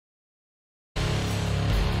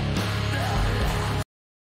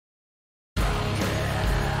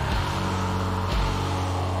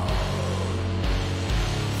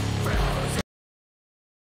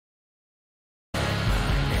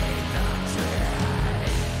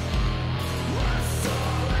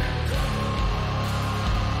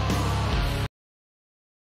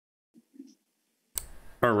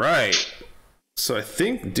All right. So I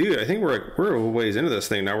think, dude, we're a ways into this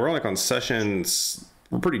thing now. We're like on sessions.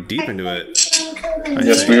 We're pretty deep into it.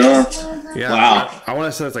 Yes, we are. Yeah. Wow. I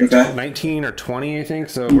want to say it's like 19 or 20, I think.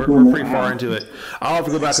 So we're pretty far into it. I'll have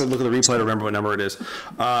to go back and look at the replay to remember what number it is.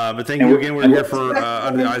 But thank you again. We're here for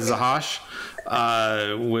Under the Eyes of Zzahsh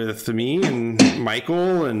with me and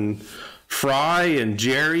Michael and Fry and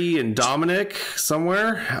Jerry and Dominic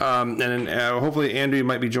somewhere. And hopefully Andrea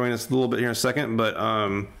might be joining us a little bit here in a second.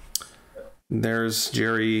 But there's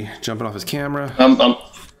Jerry jumping off his camera. I'm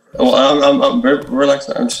relaxed.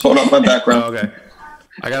 I'm just pulling up my background. Oh, okay.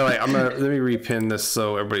 Let me repin this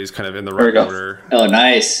so everybody's kind of in the right order. Oh,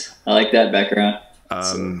 nice. I like that background.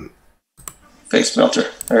 Face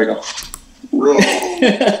melter. There you go. All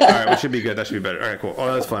right, we should be good. That should be better. All right, cool.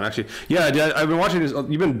 Oh, that's fun, actually. Yeah, I've been watching this.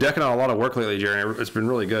 You've been decking out a lot of work lately, Jerry. It's been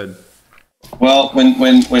really good. Well,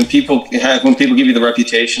 when people give you the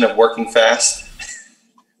reputation of working fast,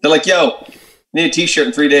 they're like, "Yo, need a T-shirt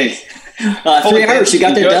in 3 days." 3 hours. You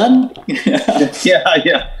got that done?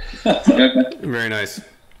 Yeah. Very nice.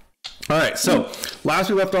 All right, so last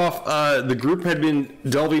we left off, the group had been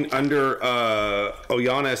delving under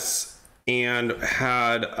Hionis and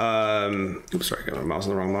had oops, sorry, I got my mouse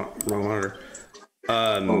on the wrong monitor.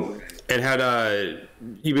 And had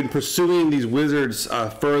you've been pursuing these wizards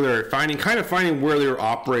further, finding where they were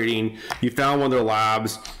operating. You found one of their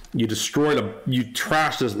labs. You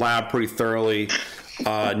trashed this lab pretty thoroughly,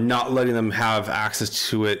 not letting them have access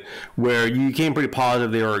to it. Where you became pretty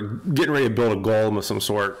positive they were getting ready to build a golem of some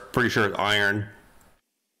sort. Pretty sure it's iron,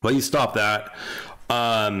 but you stopped that.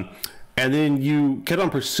 And then you kept on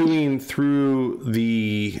pursuing through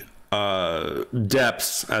the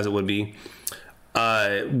depths, as it would be,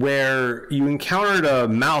 where you encountered a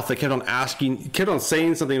mouth that kept on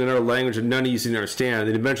saying something in another language that none of you seemed to understand.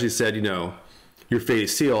 It eventually said, your fate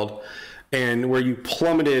is sealed. And where you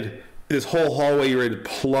plummeted, this whole hallway,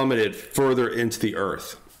 plummeted further into the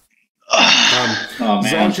earth.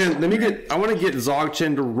 Dzog Chen, I want to get Dzog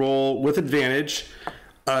Chen to roll with advantage.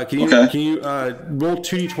 Can you roll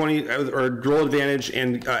 2d20 or roll advantage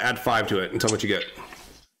and add 5 to it and tell me what you get?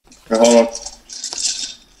 Hold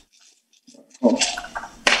on.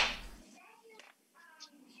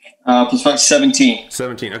 Plus 5, 17.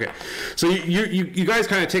 17. Okay, so you guys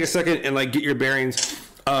kind of take a second and like get your bearings.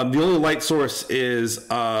 The only light source is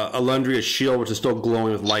Alöndrea's shield, which is still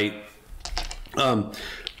glowing with light. But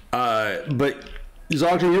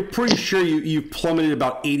Dzog Chen, you're pretty sure you plummeted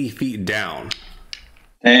about 80 feet down.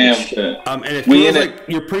 Damn. And it feels like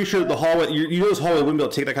you're pretty sure that the hallway, you know, this hallway wouldn't be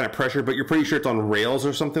able to take that kind of pressure, but you're pretty sure it's on rails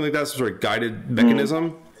or something like that, some sort of guided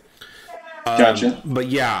mechanism. Gotcha. But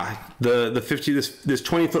yeah, the 50 this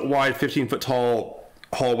 20-foot wide, 15-foot tall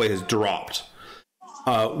hallway has dropped.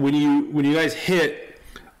 When you guys hit,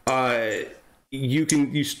 you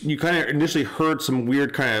kind of initially heard some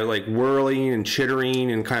weird kind of like whirling and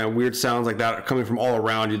chittering and kind of weird sounds like that coming from all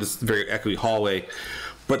around you. This very echoey hallway,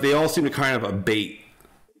 but they all seem to kind of abate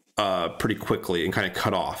pretty quickly and kind of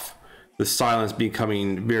cut off. The silence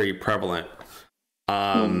becoming very prevalent.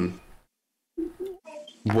 What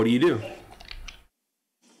do you do?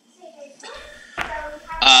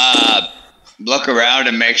 Look around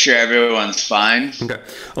and make sure everyone's fine. Okay.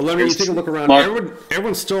 Alöndrea, you take a look around.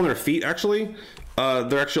 Everyone's still on their feet, actually.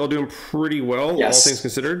 They're actually all doing pretty well, all things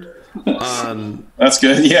considered. That's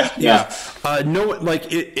good, yeah. No, like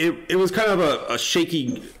it was kind of a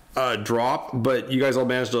shaky drop, but you guys all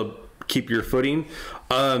managed to keep your footing.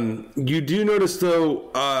 You do notice,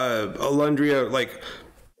 though, Alöndrea, like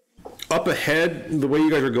up ahead, the way you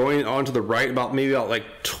guys are going on to the right, about like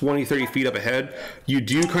 20-30 feet up ahead, you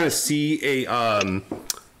do kind of see a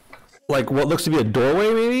like what looks to be a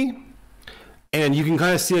doorway, maybe, and you can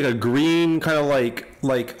kind of see like a green kind of like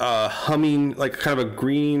humming, like kind of a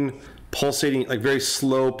green pulsating, like very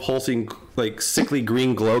slow pulsing, like sickly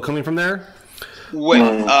green glow coming from there.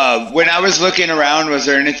 When I was looking around, was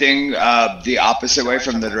there anything the opposite way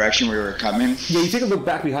from the direction we were coming? Yeah, you take a look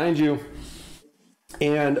back behind you,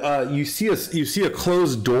 and you see a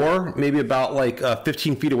closed door, maybe about like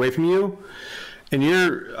 15 feet away from you, and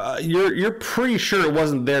you're pretty sure it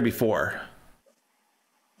wasn't there before.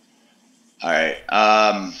 All right.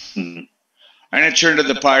 I'm gonna turn to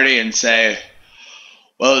the party and say,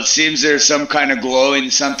 well, it seems there's some kind of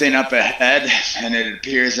glowing something up ahead, and it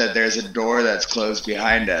appears that there's a door that's closed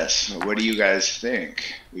behind us. What do you guys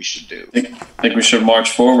think we should do? I think we should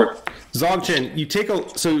march forward. Dzog Chen, you take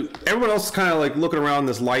so everyone else is kind of like looking around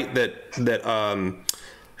this light that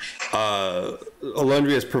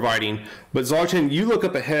Alöndrea is providing, but Dzog Chen, you look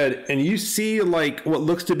up ahead and you see like what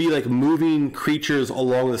looks to be like moving creatures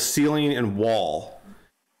along the ceiling and wall.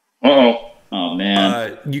 Uh-oh. Oh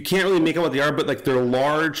man. You can't really make out what they are, but like they're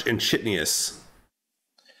large and chitinous.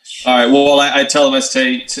 All right. Well, I tell them, I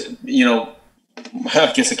say, I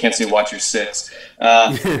guess I can't say watch your six. Look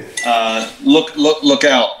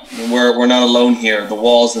out. We're not alone here. The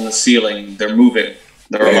walls and the ceiling, they're moving.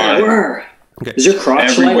 They're alive. Okay. Does your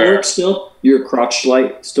crotch light work still? Your crotch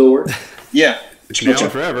light still work? Yeah. It's now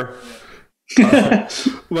and forever.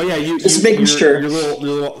 Well, yeah, just making sure. Your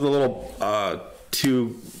little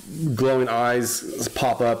two glowing eyes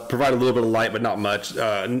pop up, provide a little bit of light, but not much.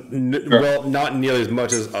 Well, not nearly as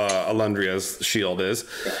much as Alöndrea's shield is.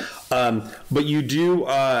 But you do,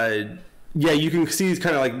 you can see these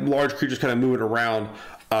kind of like large creatures kind of moving around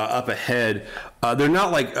up ahead. They're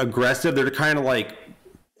not like aggressive. They're kind of like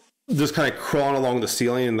just kind of crawling along the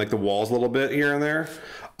ceiling and like the walls a little bit here and there.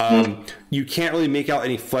 You can't really make out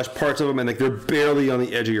any flesh parts of them, and like they're barely on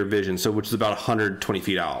the edge of your vision, so which is about 120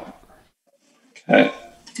 feet out. Okay.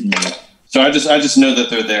 So I just know that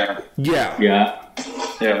they're there. Yeah.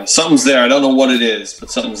 Something's there. I don't know what it is, but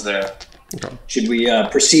something's there. Okay. Should we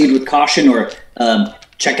proceed with caution or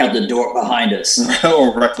check out the door behind us?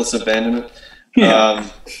 Or reckless abandonment? Yeah.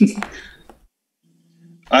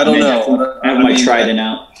 I don't know. I have my trident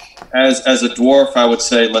out. As a dwarf, I would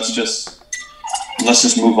say let's just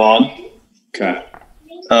move on. Okay.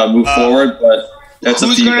 Move forward, but that's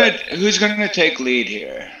who's gonna take lead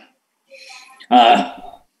here?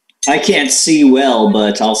 I can't see well,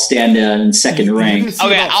 but I'll stand in second rank.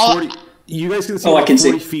 Okay, you guys can see I can 40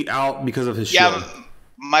 see. feet out because of his shield. Yeah,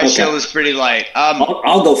 my shield is pretty light.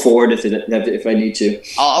 I'll go forward if I need to.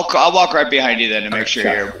 I'll walk right behind you then to make sure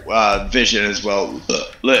your vision is well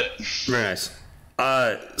lit. Very nice.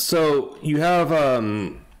 So you have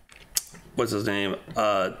what's his name?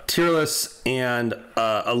 Tyralus and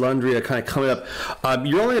Alöndrea kind of coming up.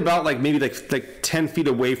 You're only about maybe 10 feet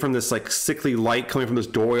away from this like sickly light coming from this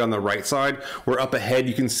doorway on the right side. Where up ahead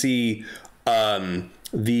you can see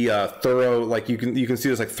the thorough, like you can see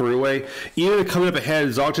this like throughway. Even coming up ahead,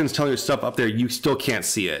 Dzog's telling you stuff up there. You still can't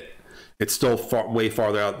see it. It's still way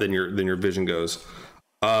farther out than your vision goes.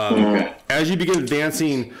 As you begin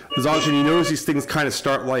advancing, Zzahsh, you notice these things kind of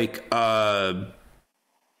start like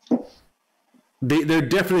they're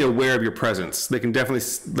definitely aware of your presence. They can definitely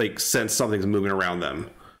like sense something's moving around them.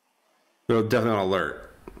 They're definitely on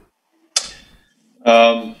alert.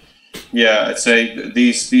 I'd say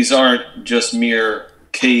these aren't just mere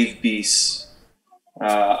cave beasts.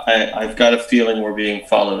 I've got a feeling we're being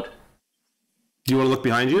followed. Do you want to look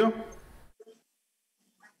behind you?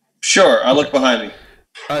 Sure, I look behind me.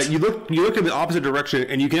 You look in the opposite direction,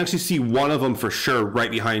 and you can actually see one of them for sure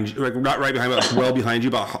right behind you. Like not right behind, but well behind you,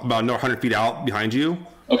 about 100 feet out behind you.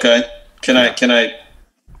 Okay. Can I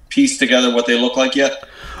piece together what they look like yet?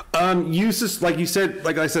 You just like I said,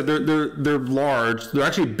 they're large. They're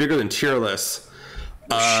actually bigger than Tyralus.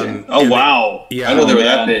 Wow! Yeah, I know they were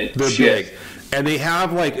that big. They're big, and they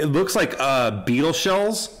have it looks like beetle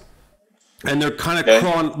shells, and they're kind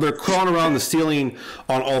of crawling around the ceiling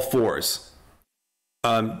on all fours.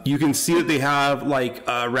 You can see that they have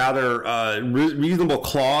rather reasonable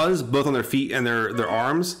claws, both on their feet and their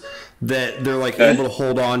arms, that they're able to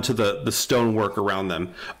hold on to the stonework around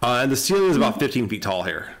them. And the ceiling is about 15 feet tall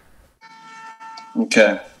here.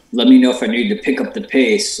 Okay. Let me know if I need to pick up the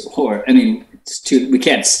pace, we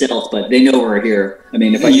can't stealth, but they know we're here. I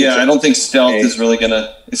don't think stealth is really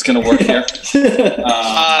gonna work here.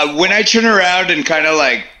 When I turn around and kind of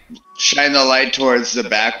shine the light towards the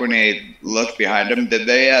back when they look behind them, did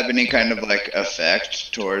they have any kind of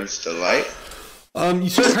effect towards the light? You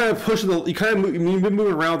start kind of pushing you've been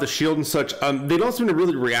moving around with the shield and such. They don't seem to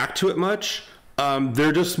really react to it much.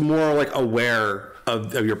 They're just more aware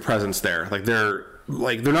of your presence there. They're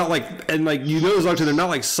not you notice actually they're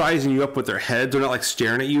not sizing you up with their heads. They're not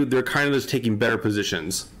staring at you. They're kind of just taking better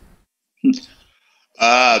positions.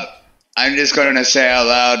 I'm just going to say out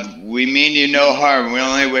loud, we mean you no harm. We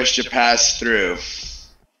only wish to pass through.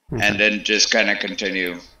 Okay. And then just kind of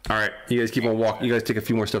continue. All right. You guys keep on walking. You guys take a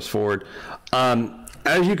few more steps forward.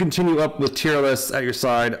 As you continue up with Tyralus at your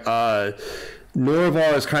side,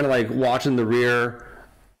 Norovar is kind of watching the rear,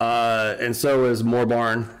 and so is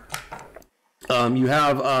Morbarn. You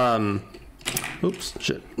have... oops,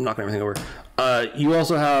 shit. I'm knocking everything over. You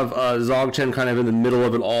also have Dzog Chen kind of in the middle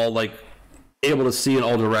of it all, able to see in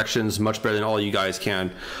all directions much better than all you guys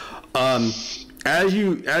can. As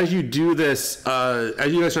you do this,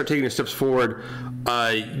 as you guys start taking your steps forward,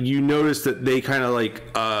 you notice that they kind of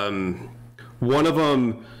one of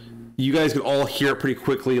them, you guys can all hear it pretty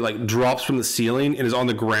quickly, drops from the ceiling and is on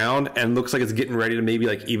the ground and looks like it's getting ready to maybe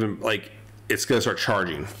it's gonna start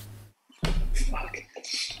charging. Fuck.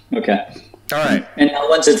 Okay. All right. And that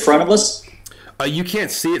one's in front of us? You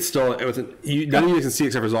can't see it still. None of you guys can see it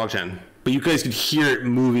except for Dzog, but you guys can hear it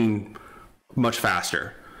moving much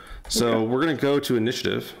faster. So we're gonna go to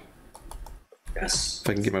initiative. Yes. If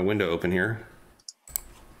I can get my window open here,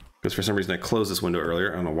 because for some reason I closed this window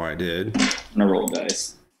earlier. I don't know why I did. I'm gonna roll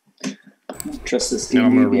dice. I don't trust this. Now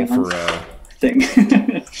I'm gonna roll for thing.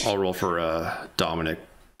 I'll roll for Dominic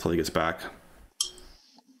till he gets back.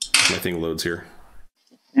 My thing loads here.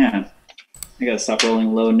 Yeah, I gotta stop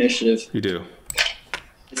rolling low initiative. You do.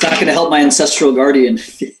 It's not gonna help my ancestral guardian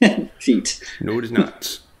feat. No, it is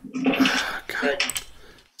not. God.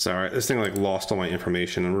 Sorry, this thing like lost all my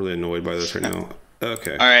information. I'm really annoyed by this right now.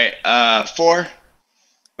 Okay. All right, 4.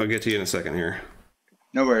 I'll get to you in a second here.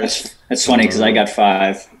 No worries. That's funny because I got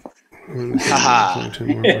 5. Haha. I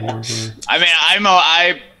mean,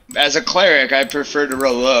 I as a cleric, I prefer to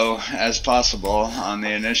roll low as possible on the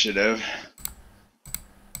initiative.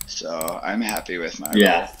 So I'm happy with my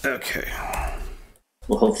roll. Okay.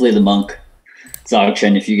 Well, hopefully the monk,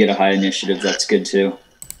 Dzog, if you get a high initiative, that's good too.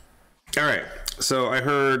 All right. So I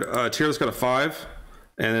heard Tyralus got a 5,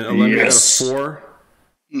 and then Alöndrea got a 4.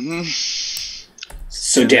 Mm-hmm.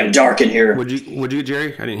 So damn dark in here. Would you,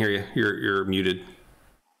 Jerry? I didn't hear you. You're muted.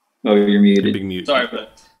 Oh, you're muted. Big mute. Sorry,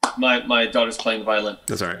 but my daughter's playing violin.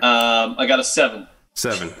 That's all right. I got a 7.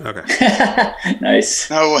 7. Okay. Nice.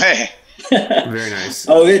 No way. Very nice.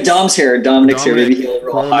 Oh, Dom's here. Dominic's here. Maybe he'll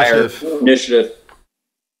roll higher initiative.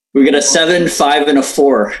 We got a 7, 5, and a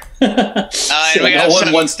 4. And we got no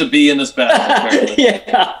one wants to be in this battle.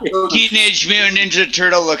 Yeah. Teenage Mutant Ninja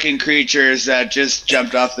Turtle looking creatures that just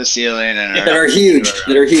jumped off the ceiling and that are huge.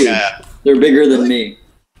 Yeah. They're bigger than me.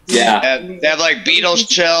 Yeah. They have like beetle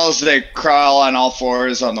shells. They crawl on all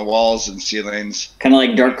 4s on the walls and ceilings. Kind of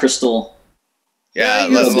like Dark Crystal. Yeah,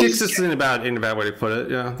 Skix is in a bad way to put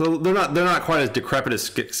it. Yeah, they're not quite as decrepit as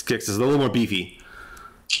Skix is. They're a little more beefy,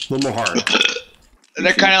 a little more hard.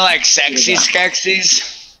 They're kind of like sexy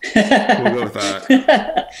Skeksis. We'll go with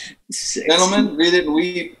that. Gentlemen, read it and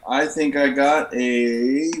weep. I think I got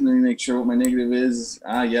a. Let me make sure what my negative is.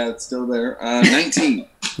 Yeah, it's still there. 19.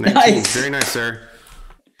 19. Nice. Very nice, sir.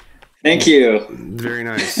 Thank you. Very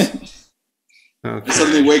nice. Okay. I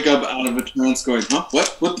suddenly wake up out of a trance going, huh?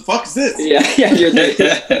 What the fuck is this? Yeah, you're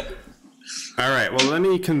there. All right, well, let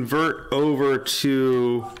me convert over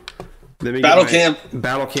to Battle cam.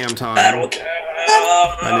 Battle cam time. Battle cam.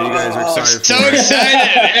 I know you guys are excited. So excited!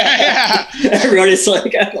 Yeah. Everybody's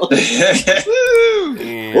like, Woo!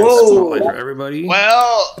 And spotlight for everybody.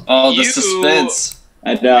 Well, the suspense.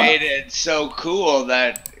 I know. Made it so cool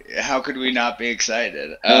that how could we not be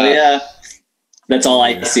excited? Yeah. That's all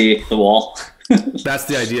I see, the wall. That's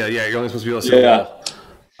the idea. Yeah, you're only supposed to be able to see the wall.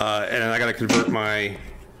 And I got to convert my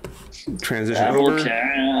transition over.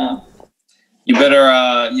 Okay. You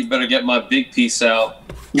better get my big piece out.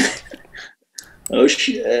 Oh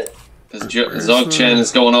shit! Because Dzog Chen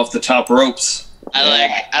is going off the top ropes.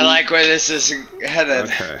 I like where this is headed.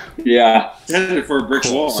 Okay. Yeah. Headed for a brick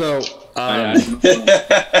wall. So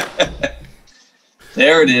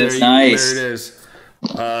there it is. Nice. There it is.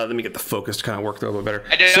 Let me get the focus to kind of work there a little better.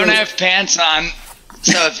 I don't have pants on,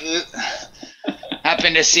 so if you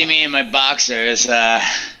happen to see me in my boxers,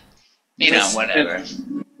 whatever.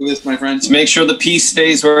 This, my friends. Make sure the piece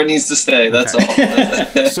stays where it needs to stay. That's all.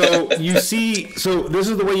 So you see, this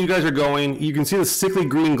is the way you guys are going. You can see the sickly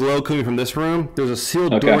green glow coming from this room. There's a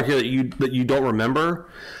sealed door here that you don't remember.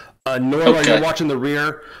 Norovar, you're watching the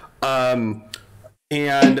rear, and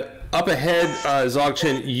up ahead, Dzog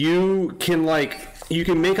Chen, you can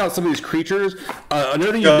make out some of these creatures.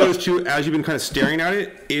 Another thing you've noticed too, as you've been kind of staring at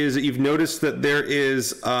it, is that you've noticed that there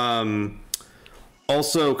is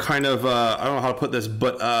also kind of I don't know how to put this,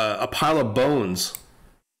 but a pile of bones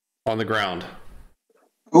on the ground.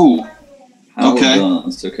 Ooh. Okay.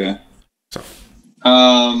 That's okay. So,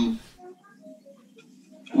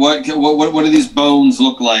 what do these bones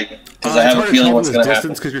look like? Because I have a feeling what's going to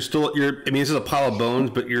happen. Because this is a pile of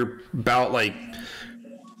bones, but you're about like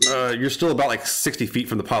you're still about like 60 feet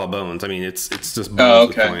from the pile of bones. I mean, it's just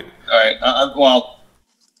bones at the point. All right.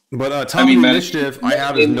 But top of the initiative I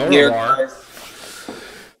have is Norovar.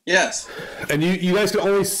 Yes. And you guys can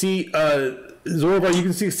only see Norovar. You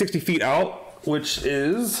can see 60 feet out, which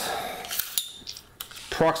is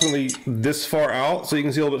approximately this far out. So you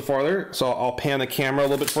can see a little bit farther. So I'll pan the camera a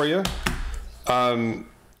little bit for you.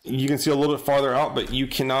 You can see a little bit farther out, but you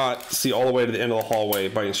cannot see all the way to the end of the hallway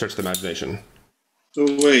by any stretch of the imagination. So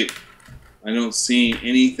wait, I don't see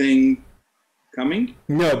anything coming?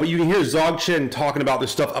 No, but you can hear Dzog Chen talking about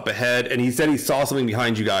this stuff up ahead, and he said he saw something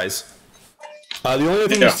behind you guys. The only other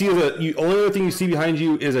thing only other thing you see behind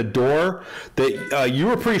you is a door that you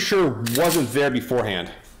were pretty sure wasn't there beforehand.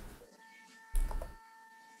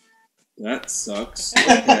 That sucks.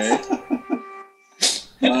 Okay.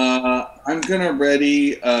 I'm gonna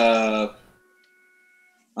ready. I'm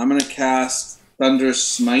gonna cast Thunderous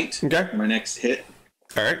Smite. Okay. For my next hit.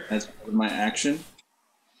 All right. As part of my action.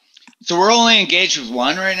 So we're only engaged with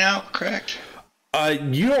one right now, correct?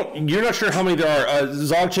 You're not sure how many there are.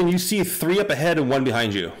 Zzahsh, you see 3 up ahead and 1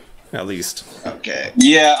 behind you, at least. Okay.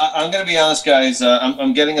 Yeah, I'm going to be honest, guys.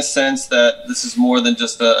 I'm getting a sense that this is more than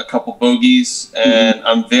just a couple bogeys, and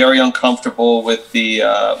I'm very uncomfortable with the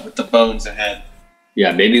bones ahead.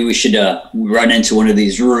 Yeah, maybe we should run into one of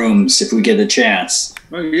these rooms if we get a chance.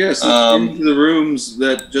 Oh yes, into the rooms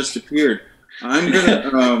that just appeared. I'm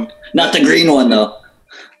gonna not the green one though.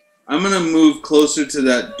 I'm gonna move closer to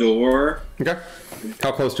that door. Okay.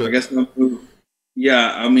 How close to it? I guess I'm gonna move.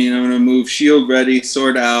 Yeah, I mean I'm gonna move shield ready,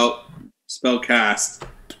 sword out, spell cast,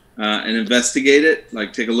 and investigate it.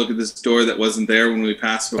 Like take a look at this door that wasn't there when we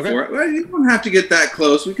passed before. Okay. Well, you don't have to get that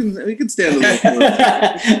close. We can stand a little closer.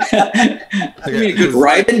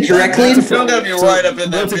 Right in directly in front of you, right up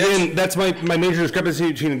in there. Once again, that's my major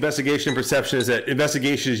discrepancy between investigation and perception is that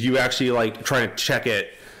investigation is you actually like trying to check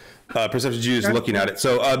it. Perception is you just looking at it.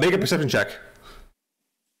 So make a perception check,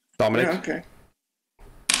 Dominic. Yeah, okay.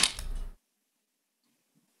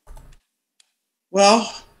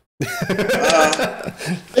 Well,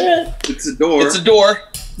 it's a door. It's a door.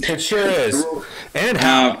 It sure is. And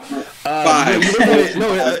how? 5.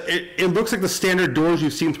 It looks like the standard doors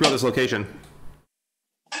you've seen throughout this location.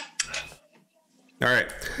 All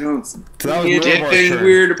right. So that was anything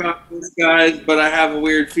weird about this, guys, but I have a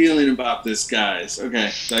weird feeling about this, guys. Okay,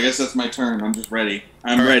 so I guess that's my turn. I'm just ready.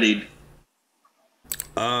 I'm ready.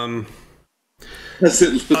 Does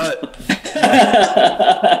it look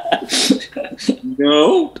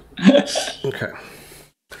No. Okay.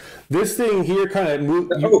 This thing here kind of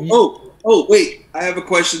moved. Oh, wait. I have a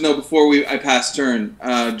question though before I pass turn.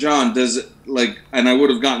 John, does it and I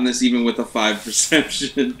would have gotten this even with a 5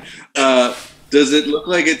 perception. Does it look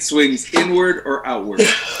like it swings inward or outward?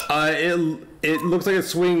 It looks like it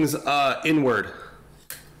swings inward.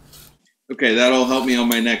 Okay, that'll help me on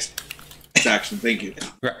my next action. Thank you.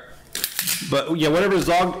 Okay. But yeah, whatever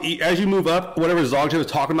Zog, as you move up, whatever Zog was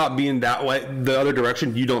talking about being that way, the other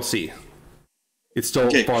direction, you don't see. It's still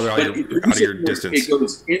farther out of your distance. It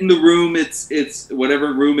goes in the room. It's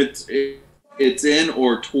whatever room it's in,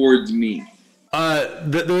 or towards me.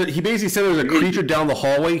 He basically said there's a creature down the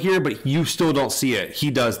hallway here, but you still don't see it. He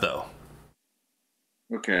does though.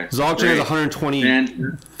 Okay. Zog has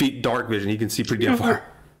 120 feet dark vision. He can see pretty damn far.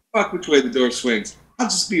 Fuck which way the door swings. I'll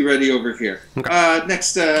just be ready over here. Okay.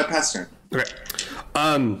 Next pass turn. Okay.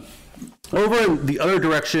 Over in the other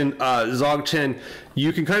direction, Zog Chen,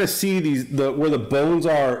 you can kind of see where the bones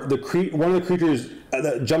are. One of the creatures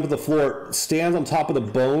that jumped to the floor stands on top of the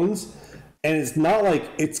bones, and it's not like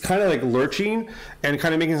it's kind of like lurching and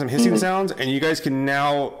kind of making some hissing sounds. And some of you guys can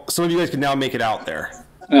now make it out there.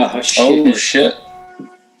 Oh shit! Oh shit!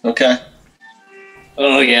 Okay.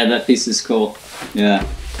 Oh yeah, that piece is cool. Yeah.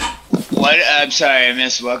 What? I'm sorry, I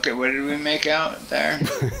missed. What did we make out there?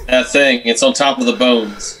 That thing. It's on top of the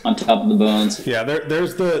bones. On top of the bones. Yeah,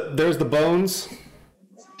 there's the bones.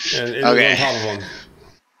 And it's okay. on top of them.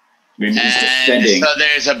 We're just defending. So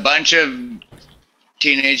there's a bunch of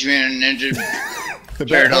Teenage Mutant Ninja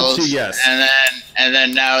Turtles. Yes. And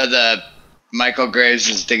then now the Michael Graves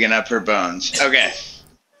is digging up her bones. Okay.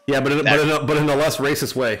 Yeah, but in a less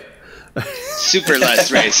racist way. Super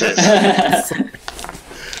less racist.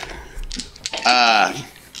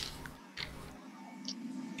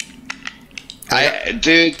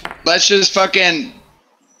 Dude, let's just fucking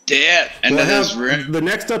dip into this room. The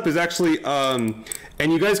next up is actually, and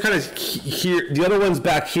you guys kind of hear the other ones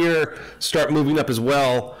back here start moving up as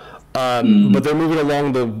well, but they're moving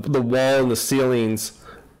along the wall and the ceilings.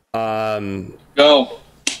 Go.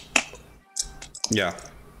 Yeah.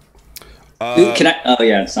 Can I? Oh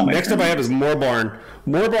yeah, it's not my next turn. up I have is Moorbarn.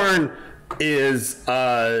 Moorbarn is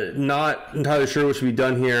not entirely sure what should be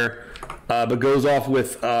done here, but goes off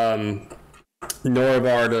with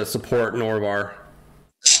Norovar to support Norovar.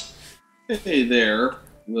 Hey there,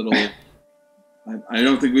 little. I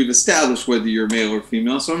don't think we've established whether you're male or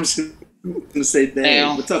female, so I'm just going to say they.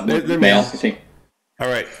 Male. What's up, They're Male, male. I think. All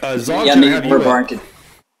right, Zog's Yeah, gonna maybe have more you. barn could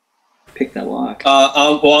pick that lock.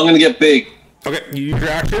 Well, I'm going to get big. Okay, you use your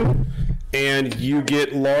action, and you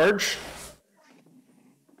get large.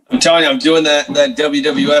 I'm telling you, I'm doing that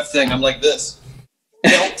WWF thing. I'm like this.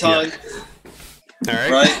 Belt time. All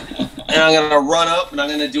right. Right? And I'm going to run up, and I'm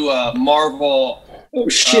going to do a Marvel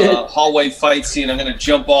hallway fight scene. I'm going to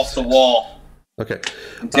jump off the wall. Okay.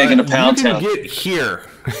 I'm taking a pound you can town. get here.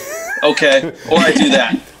 Okay. Or I do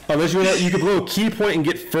that. Unless you can blow a key point and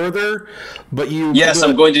get further, but you. Yes,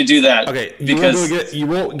 I'm going to do that. Okay, because you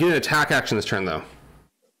won't get an attack action this turn though.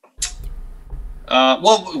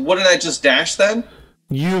 Well, wouldn't I just dash then?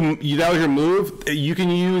 You that was your move. You can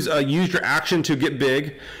use your action to get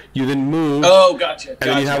big. You then move. Oh, gotcha. And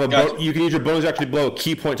then you have you can use your bonus action to blow a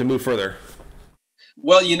key point to move further.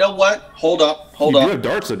 Well, you know what? Hold up. You have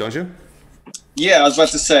darts though, don't you? Yeah, I was about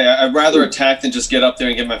to say I'd rather attack than just get up there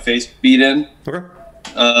and get my face beat in. Okay.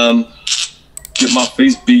 Get my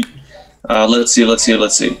face beat. Let's see.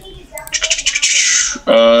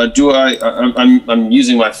 I'm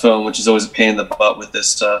using my phone, which is always a pain in the butt with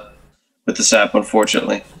this app,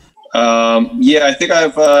 unfortunately. Yeah, I think I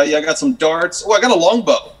got some darts. Oh, I got a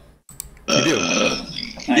longbow. You do.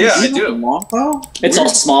 Yeah, I do. Longbow? It's all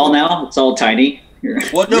small now. It's all tiny.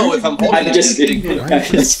 Well, no, if I'm holding I'm just kidding. I'm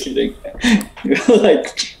just kidding.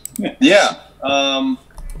 Like, yeah.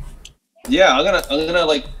 Yeah, I'm gonna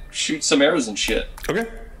like shoot some arrows and shit. Okay.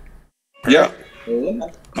 Yeah.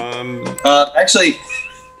 Actually,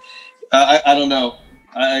 I don't know.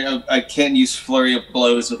 I can't use flurry of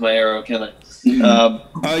blows with my arrow, can I?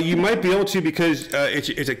 You might be able to because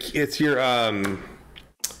it's your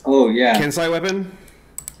oh yeah. Kensai weapon.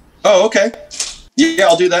 Oh, okay. Yeah,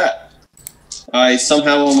 I'll do that. I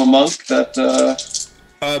somehow am a monk that.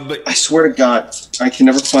 But I swear to God, I can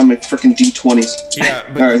never find my freaking D20s. Yeah,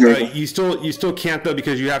 but All right, you still can't though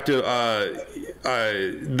because you have to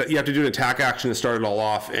do an attack action to start it all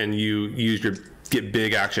off, and you use your get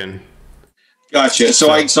big action. Gotcha.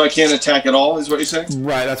 So I can't attack at all, is what you're saying?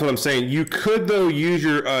 Right. That's what I'm saying. You could though use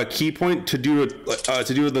your key point to do the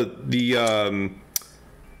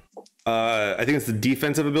I think it's the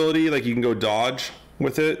defensive ability. Like you can go dodge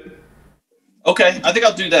with it. Okay, I think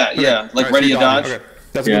I'll do that. Okay. Yeah, like ready to dodge. Okay.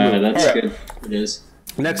 That's a good move. That's good. It is.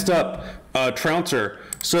 Next up, Trouncer.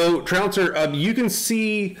 So Trouncer, you can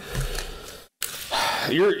see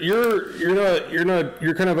you're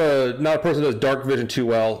kind of not a person that does dark vision too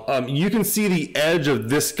well. You can see the edge of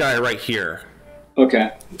this guy right here.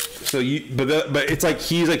 Okay. So but it's like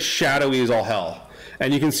he's like shadowy as all hell,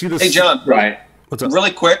 and you can see this. Hey John. Right. What's up?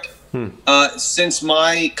 Really quick. Since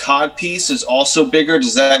my cod piece is also bigger,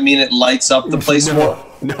 does that mean it lights up the place more?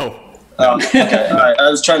 No. Okay. All right. I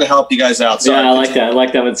was trying to help you guys out. Sorry. Yeah, I like that. I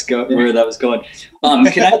like that. Where that was going. Can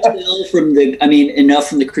I tell from enough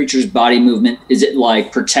from the creature's body movement? Is it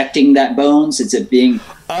like protecting that bones? Is it being?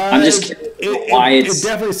 I'm just curious why it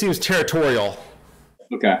definitely seems territorial.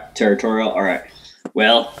 Okay, territorial. All right.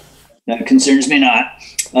 Well, that concerns me not.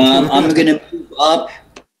 I'm gonna move up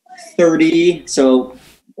 30. So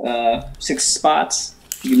 6 spots.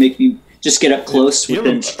 You make me just get up close. You have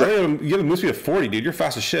a move speed of 40, dude. You're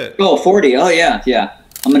fast as shit. Oh, 40. Oh, yeah.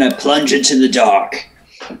 I'm going to plunge into the dark.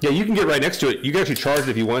 Yeah, you can get right next to it. You can actually charge it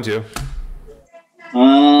if you want to.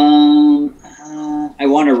 I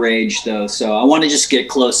want to rage, though, so I want to just get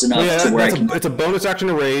close enough to where I can... It's a bonus action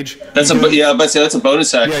to rage. That's a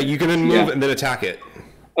bonus action. Yeah, you can then move and then attack it.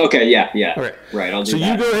 Okay, yeah. Okay. Right, I'll do that. So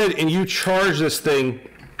that. you go ahead and you charge this thing.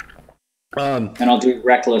 And I'll do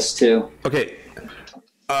reckless, too. Okay.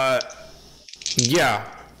 Yeah,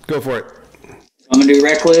 go for it. I'm going to do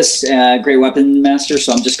reckless, great weapon master,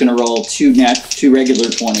 so I'm just going to roll two regular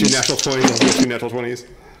 20s. 2 natural 20s, 2 natural 20s.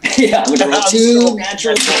 Yeah, I'm going to roll 2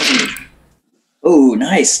 natural 20s. Oh,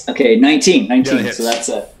 nice. Okay, 19. Yeah, so that's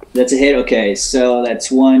a hit. Okay, so that's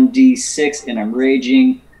 1d6, and I'm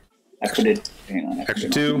raging. I put it, hang on. Extra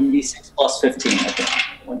 2. 1d6 plus 15. Okay,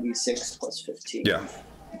 1d6 plus 15. Yeah.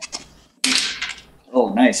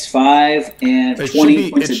 Oh, nice. 5 and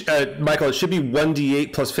 20 points. Michael, it should be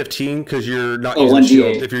 1d8 plus 15 because you're not using 1d8.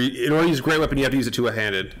 Shield. If you're in order to use a great weapon, you have to use it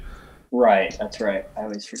two-handed. Right, that's right. I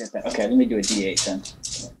always forget that. Okay, let me do a d8 then.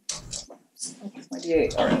 What's my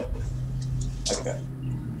d8? All right. Okay.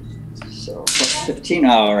 So plus 15. Oh,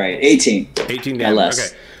 all right. 18. 18 damage. Less.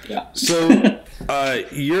 Okay. Yeah. So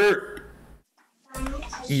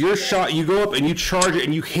your shot, you go up and you charge it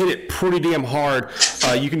and you hit it pretty damn hard.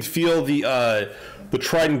 You can feel the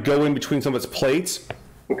trident go in between some of its plates.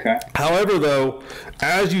 Okay. However, though,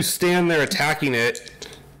 as you stand there attacking it,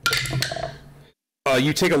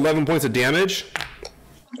 you take 11 points of damage.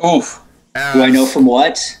 Oof. Do I know from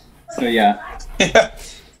what? So yeah.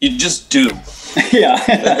 You just do. Yeah.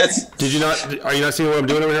 Did you not? Are you not seeing what I'm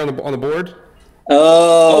doing over here on the board?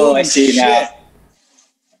 Oh, I see now.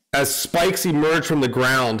 As spikes emerge from the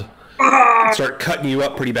ground, start cutting you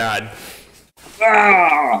up pretty bad.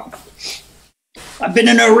 I've been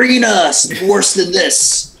in an arena worse than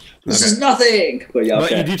this. This is nothing. But yeah,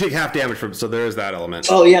 But you do take half damage from it, so there is that element.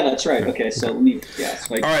 Oh yeah, that's right. Okay, so let me. Yeah.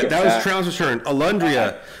 So all right, that was Trouncer's turn.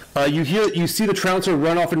 Alöndrea, you see the Trouncer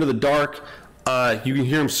run off into the dark. You can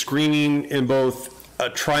hear him screaming in both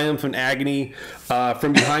triumph and agony.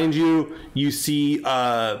 From behind you, you see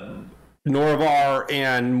Norovar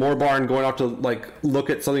and Morbarn going out to like look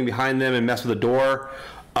at something behind them and mess with the door.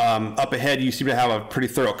 Up ahead, you seem to have a pretty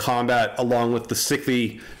thorough combat along with the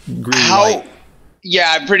sickly green light.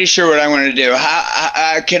 Yeah, I'm pretty sure what I want to do.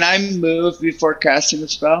 Can I move before casting the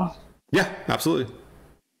spell? Yeah, absolutely.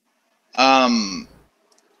 I'm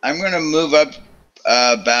going to move up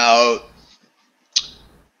about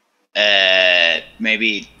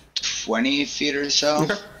maybe 20 feet or so.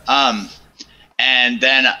 Okay. And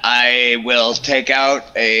then I will take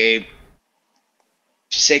out a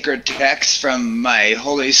sacred text from my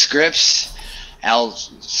holy scripts. I'll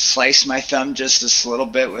slice my thumb just a little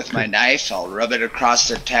bit with my knife. I'll rub it across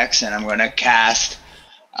the text, and I'm going to cast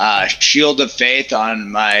Shield of Faith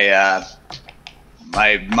on my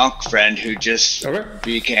my monk friend who just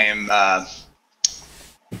became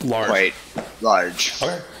quite large.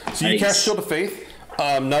 Okay, so you cast Shield of Faith.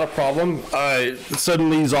 Not a problem.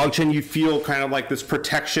 Suddenly, Dzog, you feel kind of like this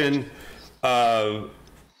protection.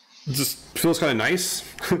 Just feels kind of nice.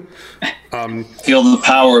 Feel the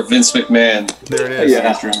power of Vince McMahon. There it is.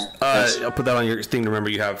 Yeah. I'll put that on your thing to remember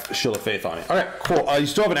you have Shield of Faith on it. All right, cool. You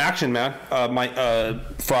still have an action, man.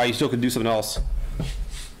 Fry, you still can do something else.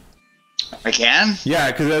 I can? Yeah,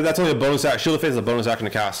 because that's only a bonus action. Shield of Faith is a bonus action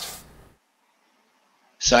to cast.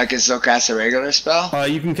 So I can still cast a regular spell?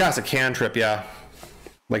 You can cast a cantrip, yeah.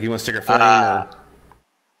 Like you want to stick a flame or...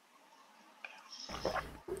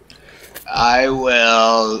 I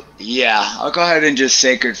will, I'll go ahead and just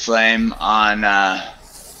Sacred Flame on,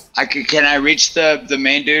 can I reach the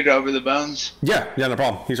main dude over the bones? Yeah, no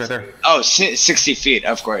problem. He's right there. Oh, 60 feet,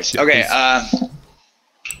 of course. Yeah, okay,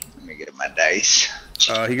 let me get my dice.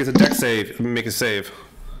 He gets a dex save. Let me make a save.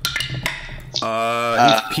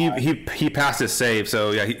 He passed his save,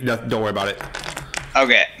 so yeah, don't worry about it.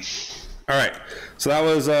 Okay. All right, so that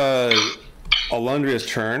was Alöndrea's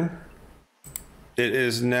turn. It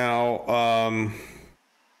is now.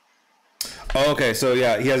 Okay, so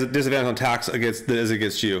yeah, he has a disadvantage on attacks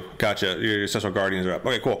against you. Gotcha. Your special guardians are up.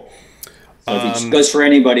 Okay, cool. So if it goes for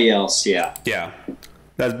anybody else, yeah. Yeah,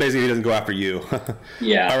 that's basically he doesn't go after you.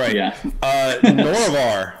 Yeah. All right. Yeah.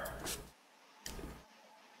 Norovar.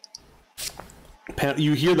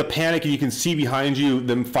 You hear the panic, and you can see behind you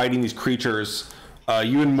them fighting these creatures.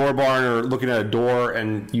 You and Morbarn are looking at a door,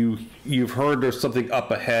 and you've heard there's something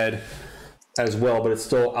up ahead as well, but it's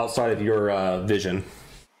still outside of your vision.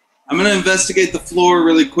 I'm going to investigate the floor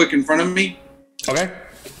really quick in front of me. Okay.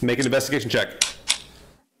 Make an investigation check.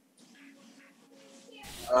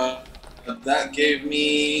 That gave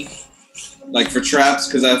me, like for traps,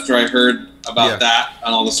 because after I heard about that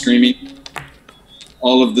and all the screaming.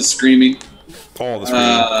 All of the screaming.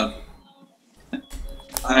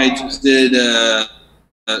 I just did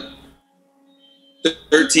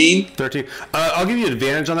 13. 13. I'll give you an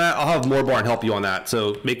advantage on that. I'll have Morbarn help you on that.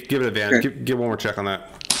 So give it advantage. Okay. Give one more check on that.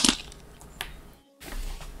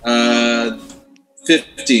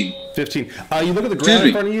 15. 15. You look at the ground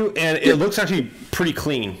in front of you, and it looks actually pretty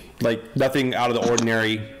clean. Like nothing out of the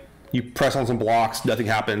ordinary. You press on some blocks, nothing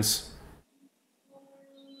happens.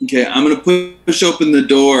 Okay, I'm going to push open the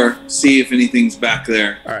door, see if anything's back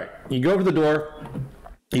there. All right. You go over the door,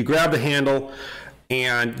 you grab the handle,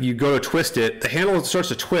 and you go to twist it. The handle starts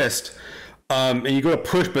to twist, and you go to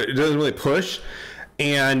push, but it doesn't really push.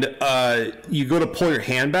 And you go to pull your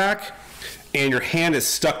hand back, and your hand is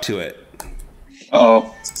stuck to it.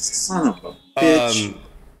 Oh, son of a bitch.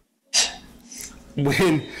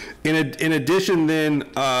 When in addition, then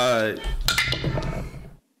let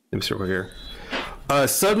me circle here.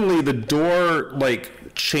 Suddenly, the door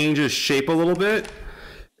like changes shape a little bit,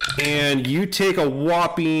 and you take a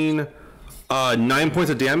whopping 9 points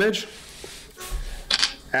of damage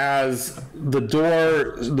as the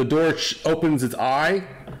door opens its eye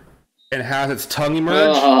and has its tongue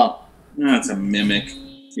emerge. That's a mimic.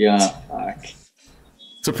 Yeah. Fuck.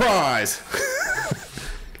 Surprise!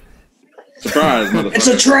 Surprise, motherfucker. It's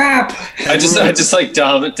a trap! I just like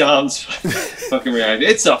Dom's fucking reaction.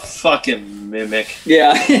 It's a fucking mimic.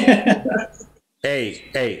 Yeah. Hey,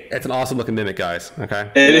 it's an awesome looking mimic, guys.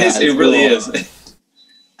 Okay. It is. It really is.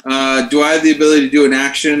 Do I have the ability to do an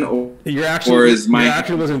action, Your action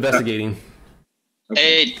was investigating.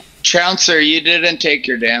 Okay. Hey, Trouncer, you didn't take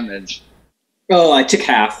your damage. Oh, I took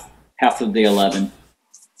half of the 11.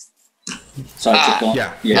 So I took one.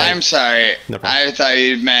 Yeah. I'm sorry. No problem. I thought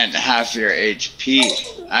you meant half your HP.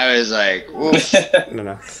 I was like, oof.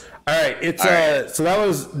 No. All right. So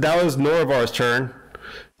that was Norovar's turn.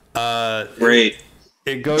 Great.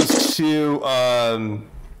 It goes to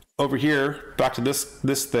over here, back to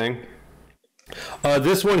this thing.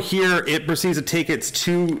 This one here, it proceeds to take its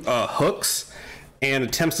 2 hooks and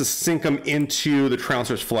attempts to sink them into the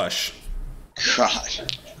Trouncer's flesh. God.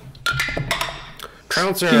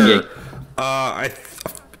 Trouncer,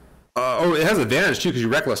 it has advantage too because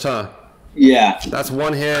you're reckless, huh? Yeah. That's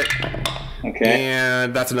 1 hit. Okay.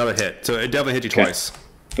 And that's another hit. So it definitely hit you twice.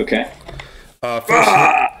 Okay.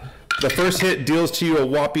 The first hit deals to you a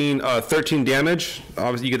whopping 13 damage.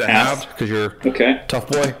 Obviously, you get that halved because you're okay. Tough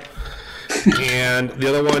boy. And the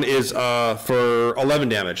other one is for 11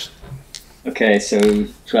 damage. Okay, so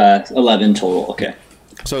 11 total. Okay.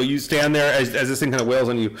 So you stand there as this thing kind of wails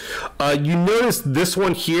on you. You notice this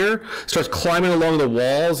one here starts climbing along the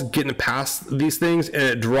walls, getting past these things, and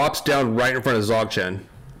it drops down right in front of Dzog Chen.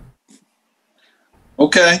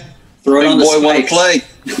 Okay. Throw it on the boy want to spikes. play.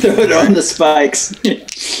 Throw it on the spikes.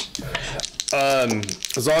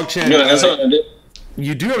 Dzog Chen,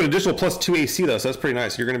 you do have an additional +2 AC though, so that's pretty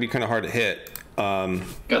nice. You're going to be kind of hard to hit. Got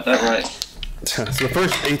that right. So the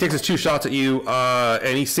first, he takes his 2 shots at you,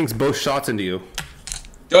 and he sinks both shots into you.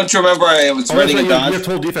 Don't you remember I was ready to dodge? You have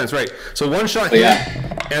total defense, right? So 1 shot hit,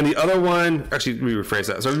 and the other one. Actually, let me rephrase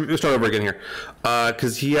that. So we'll start over again here,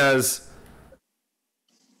 because he has.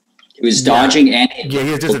 He was dodging and yeah, he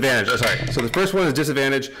has disadvantage. Oh, sorry. So the first one is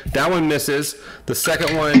disadvantage. That one misses. The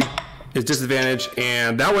second one is disadvantage,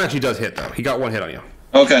 and that one actually does hit though. He got 1 hit on you.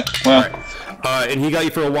 Okay. Well. Right. And he got you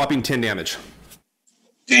for a whopping 10 damage.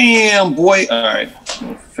 Damn, boy. All right.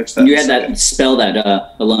 We'll fix that. You had that spell that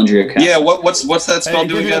Alöndrea cast. Yeah, what's that spell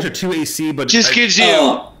doing again? It gives you 2 AC, but just gives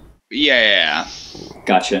you... Yeah.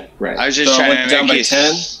 Gotcha. Right. I was just trying to make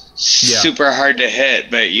you super hard to hit,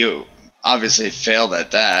 but you obviously failed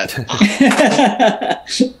at that.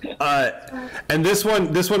 And this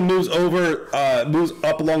one moves over, moves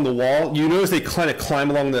up along the wall. You notice they kind of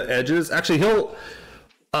climb along the edges. Actually,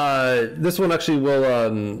 this one actually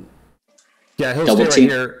will... Yeah, he'll Double stay right team.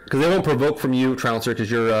 here because they won't provoke from you, Trouncer,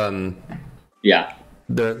 because you're they're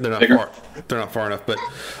not Bigger. far. They're not far enough. But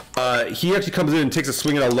he actually comes in and takes a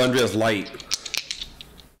swing at Alöndrea's light.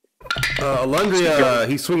 Alöndrea,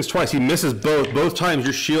 he swings twice. He misses both. Both times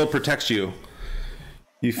your shield protects you.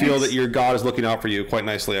 You feel that your god is looking out for you quite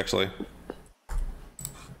nicely, actually.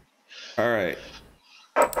 All right.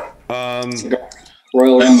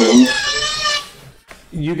 Royal Rumble.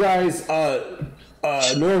 You guys.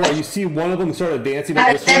 Norovar, you see one of them start advancing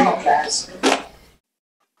up this way?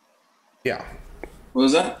 Yeah. What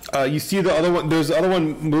was that? You see the other one, there's the other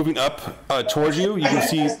one moving up towards you. You can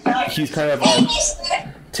see he's kind of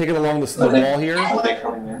taking along the wall here. So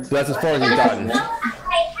that's as far as he's gotten.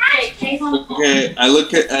 Okay, I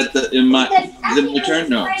look at the, is it my turn?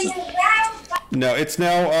 No. No, it's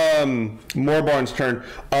now Morbarn's turn.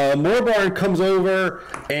 Morbarn comes over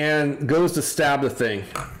and goes to stab the thing.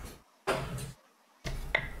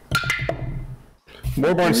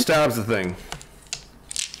 Morbarn stabs the thing.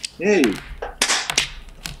 Hey.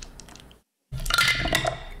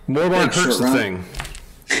 Morbarn hurts the thing.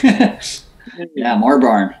 Yeah,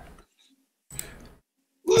 Morbarn.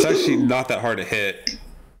 It's actually not that hard to hit.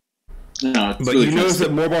 No, it's But really you notice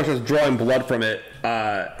that Morbarn starts drawing blood from it,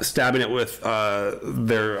 stabbing it with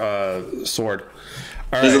their sword.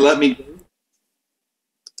 All Does right. it let me go?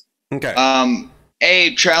 Okay.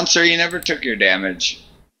 Hey, Trouncer, you never took your damage.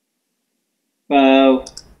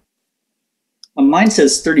 Mine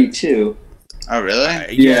says 32. Oh,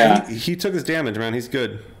 really? Yeah. He took his damage, man. He's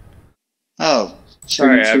good. Oh,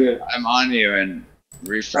 sorry. 32. I'm on you and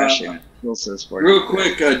refreshing. It says 40. Real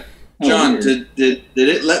quick, John, did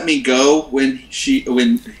it let me go when he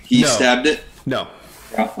No. stabbed it? No.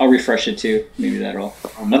 I'll refresh it too. Maybe that'll.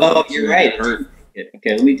 Oh, you're right. Okay,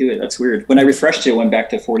 let me do it. That's weird. When I refreshed it, it went back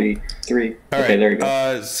to 43. All okay, right. there you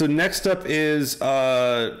go. So next up is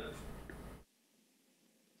Dzog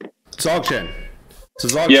Chen. So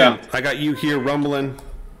Dzog Chen, I got you here rumbling.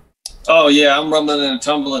 Oh yeah, I'm rumbling and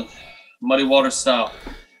tumbling, muddy water style.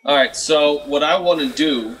 All right, so what I want to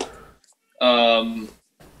do, I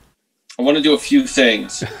want to do a few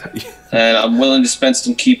things, and I'm willing to spend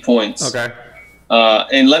some key points. Okay.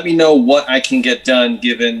 And let me know what I can get done.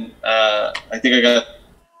 Given, I think I got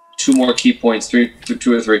 2 more key points, 2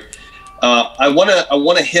 or 3. I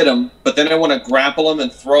want to hit him, but then I want to grapple him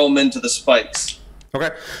and throw him into the spikes. Okay.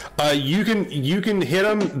 You can hit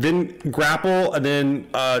him, then grapple, and then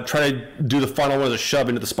try to do the final one as a shove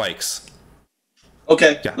into the spikes.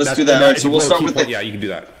 Okay, Yeah, let's do that. All right, so we'll start with yeah, you can do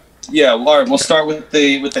that. Yeah, all right, we'll start with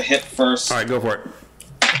the hit first. All right, go for it.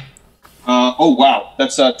 Oh wow,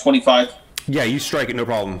 that's 25. Yeah, you strike it, no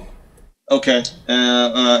problem. Okay,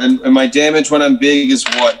 and my damage when I'm big is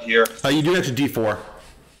what here? You do an extra D4.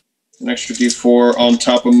 An extra D4 on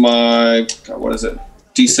top of my, God, what is it?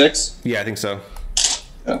 D6? Yeah, I think so.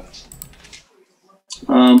 Yeah.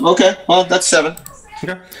 Okay, well, that's 7.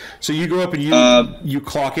 Okay. So you go up and you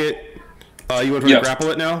clock it. You want to try to grapple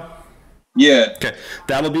it now? Yeah. Okay.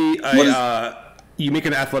 That'll be you make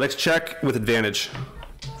an athletics check with advantage.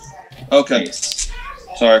 Okay.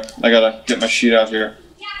 Sorry, I gotta get my sheet out here.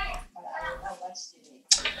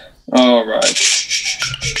 All right.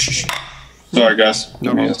 Sorry, guys.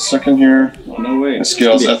 Give me a second here. No way.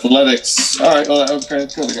 Skills, athletics. All right. Well, okay.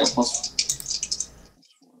 That's good. I got plus.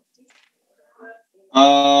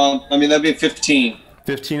 I mean, that'd be 15.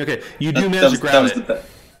 15. Okay. You do manage to grab it.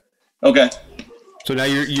 Okay. So now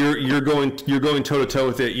you're going toe to toe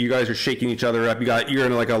with it. You guys are shaking each other up. You're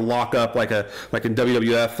in like a lock up, like in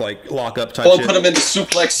WWF, like lock up type. Put him into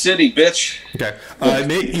Suplex City, bitch. Okay.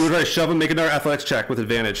 You would try to shove him. Make another athletics check with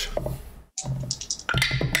advantage.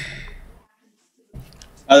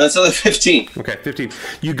 That's another 15. Okay, 15.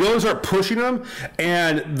 You go and start pushing him,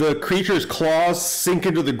 and the creature's claws sink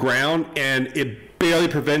into the ground, and it barely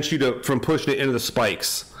prevents you from pushing it into the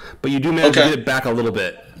spikes. But you do manage to get it back a little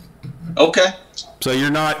bit. Okay. So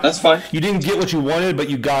you're not. That's fine. You didn't get what you wanted, but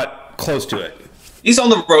you got close to it. He's on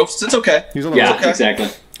the ropes. It's okay. He's on the ropes. Yeah, exactly.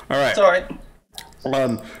 All right. It's all right.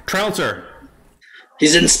 Trouncer.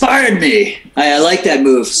 He's inspired me. I like that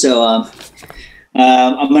move. So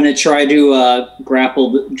I'm gonna try to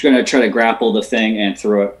grapple the thing and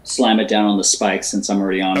slam it down on the spikes since I'm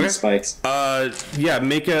already on the spikes. Yeah.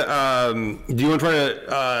 Make a. Do you want to try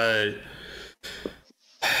to?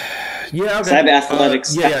 Yeah, okay. So I have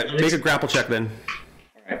athletics. Yeah, make a grapple check then.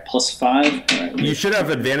 All right, +5. All right, you should have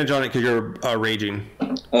advantage on it because you're raging.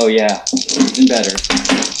 Oh, yeah. Even better.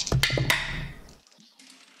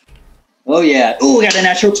 Oh, yeah. Oh, we got a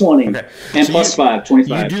natural 20. Okay. And so +5,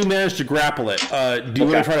 25. You do manage to grapple it. Do you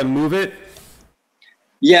want to try to move it?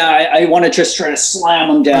 Yeah, I want to just try to slam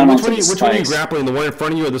them down onto the spikes. Which one are you grappling? The one in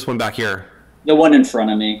front of you or this one back here? The one in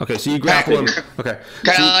front of me. Okay, so you grapple him. Okay.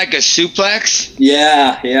 Kind of like a suplex?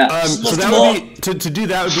 Yeah. So that would be, to do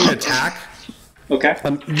that would be an attack. Okay.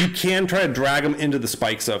 You can try to drag him into the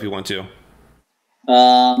spikes though if you want to.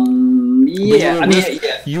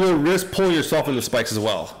 Yeah. You will risk pulling yourself into the spikes as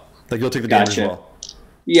well. Like you'll take the damage as well.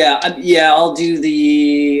 Yeah, I'll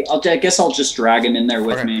do I guess I'll just drag him in there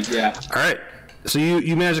with me. Yeah. All right. So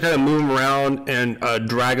you manage to kind of move him around and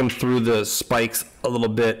drag him through the spikes a little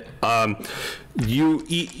bit. You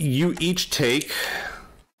each take.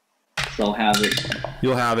 I'll have it.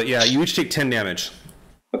 You'll have it. Yeah. You each take 10 damage.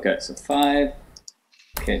 Okay, so 5.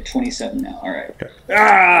 Okay, 27 now. All right. Okay.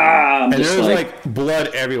 And there's like blood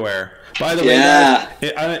everywhere. By the way,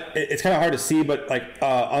 it's kind of hard to see, but like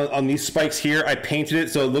on these spikes here, I painted it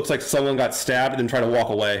so it looks like someone got stabbed and then tried to walk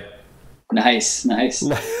away. Nice. There's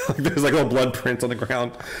like little blood prints on the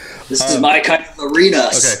ground. This is my kind of arena.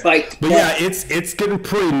 Okay. Spike. But yeah, it's getting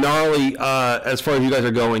pretty gnarly as far as you guys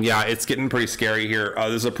are going. Yeah, it's getting pretty scary here.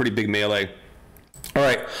 This is a pretty big melee. All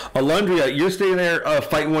right, Alöndrea, you're staying there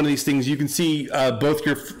fighting one of these things. You can see both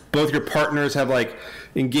your partners have like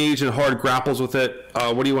engaged in hard grapples with it.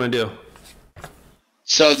 What do you want to do?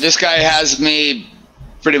 So this guy has me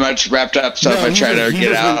pretty much wrapped up. So if I try to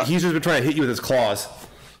get out, he's just been trying to hit you with his claws.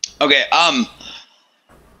 Okay.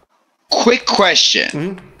 Quick question.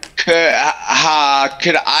 Mm-hmm.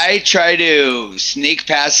 Could I try to sneak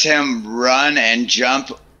past him, run and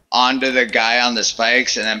jump onto the guy on the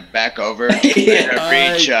spikes, and then back over to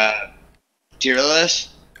reach Tyralus?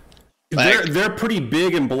 They're pretty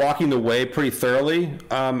big and blocking the way pretty thoroughly.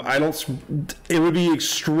 It would be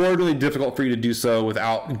extraordinarily difficult for you to do so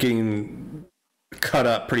without getting cut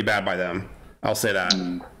up pretty bad by them. I'll say that.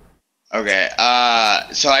 Okay.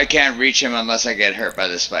 So I can't reach him unless I get hurt by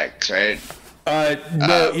the spikes, right?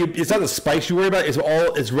 No, it's not the spikes you worry about.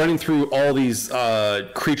 It's running through all these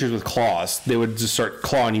creatures with claws. They would just start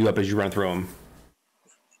clawing you up as you run through them.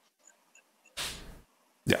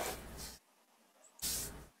 Yeah.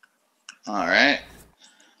 All right.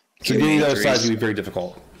 So getting the other side is going to be very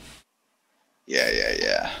difficult.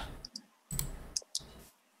 Yeah.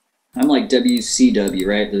 I'm like WCW,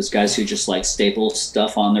 right? Those guys who just like staple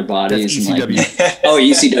stuff on their bodies. That's ECW. And, like,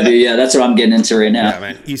 ECW. Yeah, that's what I'm getting into right now. Yeah,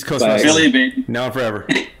 man. East Coast. Really, baby. Now and forever.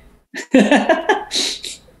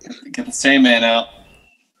 Get the same man out.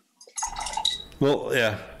 Well,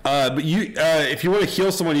 yeah. But you, if you want to heal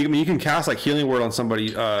someone, you can cast like healing word on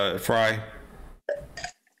somebody. Fry.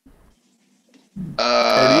 You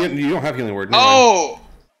don't have healing word.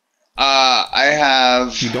 I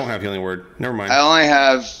have. You don't have healing word. Never mind. I only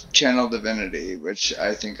have channel divinity, which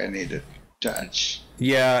I think I need to touch.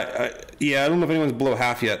 Yeah. I don't know if anyone's below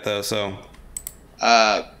half yet, though. So.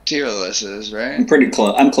 Tyralus is right. I'm pretty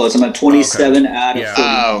close. I'm close. I'm at 27 out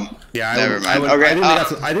of 30. Yeah, Never mind.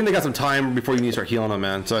 I think they got some time before you need to start healing them,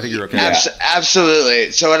 man. So I think you're okay.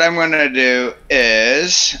 Absolutely. So what I'm going to do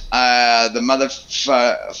is the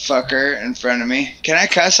motherfucker in front of me. Can I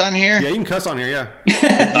cuss on here? Yeah, you can cuss on here. Yeah.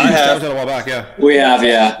 I have. A while back. Yeah. We have,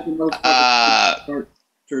 yeah.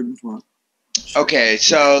 Okay,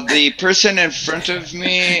 so the person in front of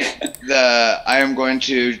me, I am going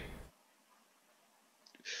to.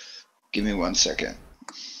 Give me 1 second.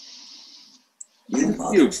 You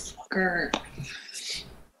motherfucker.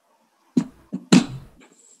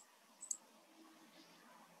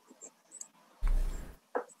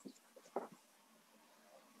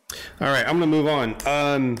 All right, I'm gonna move on.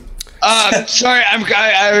 Sorry,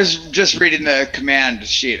 I was just reading the command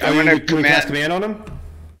sheet. I'm gonna cast command on him.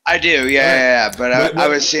 I do, yeah. But I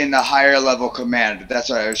was seeing the higher level command. That's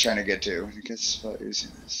what I was trying to get to. I guess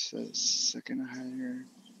using this second higher.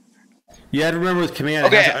 You have to remember with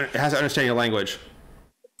command, it has to understand your language.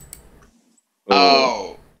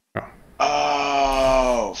 Oh,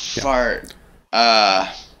 fart.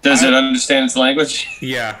 Does it understand its language?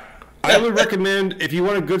 Yeah. I would recommend, if you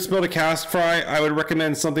want a good spell to cast, Fry, I would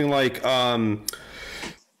recommend something like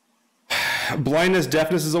Blindness,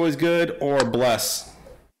 Deafness is always good, or Bless.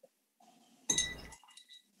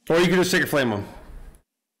 Or you can just Sacred Flame them.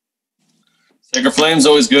 Sacred Flame's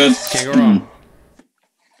always good. Can't go wrong.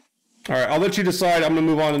 All right, I'll let you decide. I'm going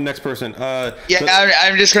to move on to the next person. I'm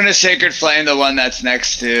just going to Sacred Flame the one that's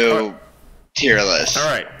next to Tyralus.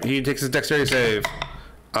 All right, he takes his dexterity save.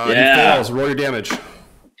 He fails. Roll your damage.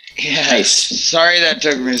 Yeah, nice. Sorry that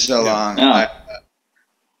took me so long. Oh.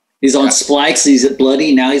 He's on spikes. He's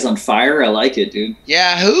bloody. Now he's on fire. I like it, dude.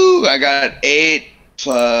 Yahoo! I got 8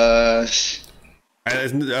 plus. I don't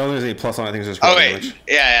think there's any plus on. I think it's just. Oh wait, damage.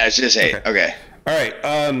 Yeah, it's just 8. Okay. All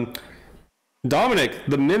right. Dominic,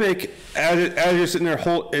 the mimic, as you're sitting there,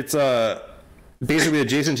 it's basically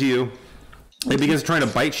adjacent to you. It begins trying to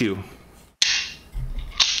bite you.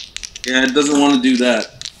 Yeah, it doesn't want to do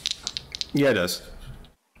that. Yeah, it does.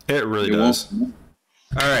 It really does.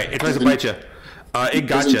 All right, it tries to bite you. It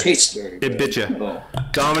got you. It bit you. Oh.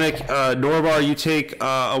 Dominic, Norovar, you take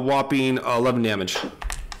a whopping 11 damage.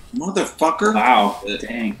 Motherfucker! Wow.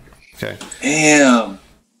 Dang. Okay. Damn.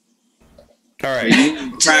 All right.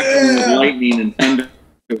 Crackling with lightning and thunder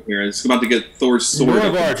here. It's about to get Thor's sword.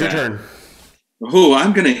 Norovar, it's your turn. Oh,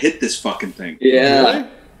 I'm gonna hit this fucking thing. Yeah. Really?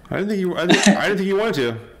 I didn't think you wanted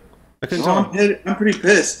to. I couldn't tell. I'm pretty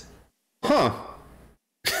pissed. Huh.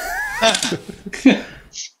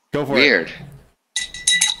 Go for Weird. it.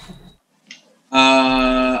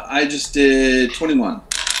 I just did 21.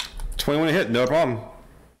 21 to hit, no problem.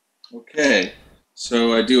 Okay.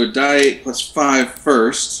 So I do a die 8 plus 5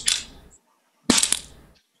 first.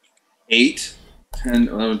 8, 10,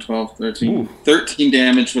 11, 12, 13. Ooh. 13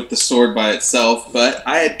 damage with the sword by itself, but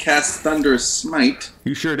I had cast Thunderous Smite.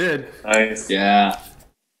 You sure did. Nice. Yeah.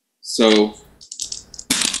 So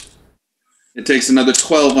it takes another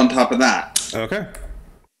 12 on top of that. Okay.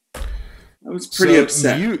 I was pretty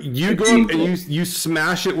upset. You go up and you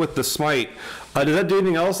smash it with the smite. Does that do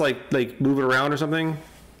anything else, like move it around or something?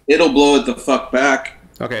 It'll blow it the fuck back.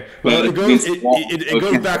 Okay. Well, it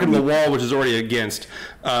goes back into the wall, which is already against.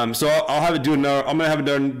 So I'll have it do another. I'm gonna have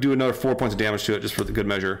it do another 4 points of damage to it, just for the good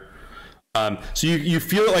measure. So you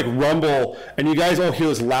feel it like rumble, and you guys all hear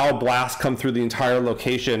this loud blast come through the entire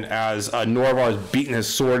location as Norovar is beating his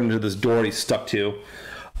sword into this door he's stuck to.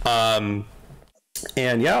 And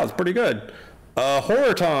yeah, it's pretty good.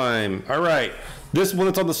 Horror time. All right. This one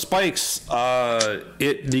that's on the spikes,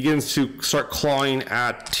 it begins to start clawing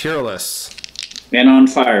at Tyralus. Man on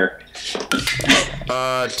fire.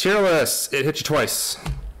 Tyralus, it hit you twice.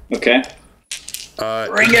 Okay.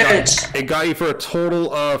 Bring it! It got you for a total,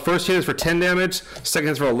 first hit is for 10 damage, second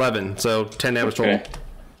hit is for 11, so 10 damage total.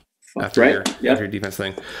 After your defense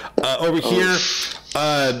thing. Over here,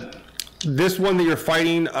 this one that you're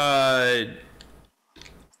fighting,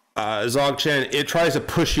 Dzog Chen, it tries to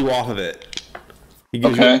push you off of it.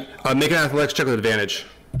 Okay. Make an athletics check with advantage.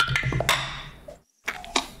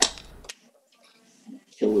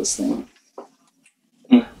 Kill this thing.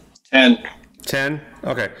 10. 10?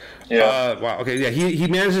 Okay. Yeah. Wow. Okay. Yeah. He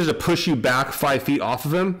manages to push you back 5 feet off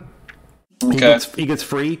of him. Okay. He gets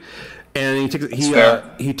free, and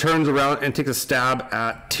he turns around and takes a stab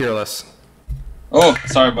at Tyralus. Oh,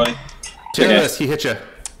 sorry, buddy. Tyralus, he hit you.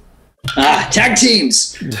 Tag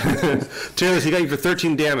teams. Tyralus, he got you for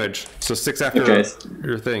 13 damage, so 6 after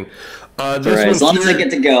your thing. As long as I get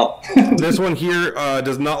to go. This one here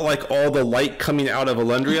does not like all the light coming out of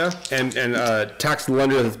Alöndrea, and attacks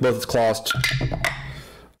Alöndrea with both its claws.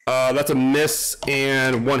 That's a miss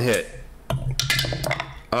and 1 hit.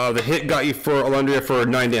 The hit got you for Alöndrea for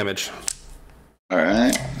 9 damage. All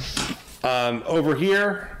right. Over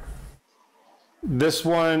here, this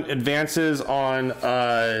one advances on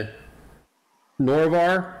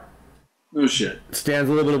Norovar. Oh shit. Stands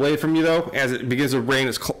a little bit away from you though, as it begins to rain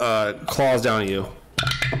its claws down at you.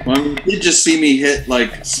 Well, you did just see me hit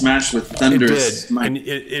like smash with thunder. It did, and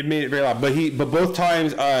it made it very loud. But both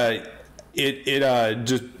times, it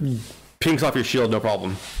just pinks off your shield, no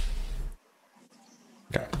problem.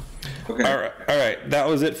 Okay. All right. That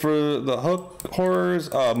was it for the hook horrors.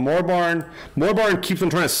 Moorbarn keeps on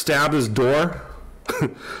trying to stab this door.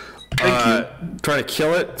 Trying to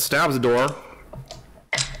kill it. Stabs the door.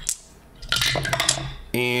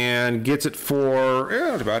 And gets it for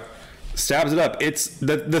not too bad. Stabs it up. It's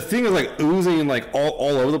the thing is like oozing like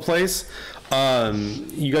all over the place.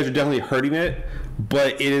 You guys are definitely hurting it,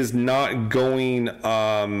 but it is not going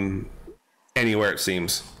anywhere, it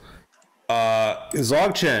seems.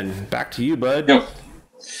 Dzog Chen, back to you, bud. Yep.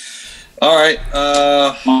 All right.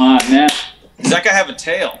 Come on, man. Does that guy have a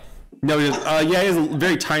tail? No, he has, he has a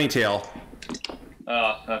very tiny tail.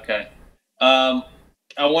 Oh, okay.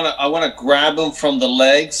 I wanna grab him from the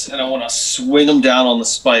legs and I wanna swing him down on the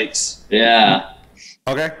spikes. Yeah.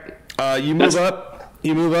 Okay. You move up.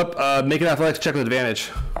 Make an athletics check with advantage.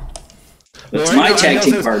 That's my tag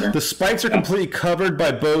team partner. The spikes are completely covered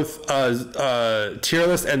by both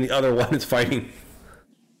Tyralus and the other one is fighting.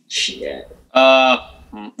 Shit.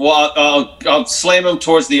 Well, I'll slam him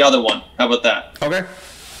towards the other one. How about that? Okay.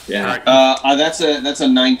 Yeah. Right. That's a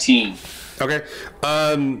 19. Okay.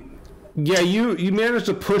 Yeah, you managed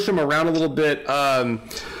to push him around a little bit. I'll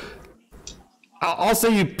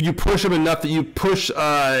say you push him enough that you push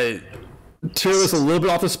Tyralus a little bit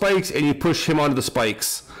off the spikes, and you push him onto the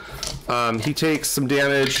spikes. He takes some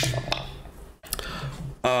damage.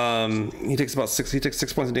 He takes about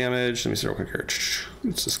 6 points of damage. Let me see real quick here.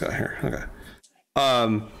 It's this guy here. Okay.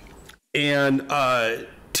 And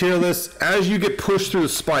Tyralus, as you get pushed through the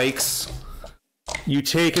spikes, you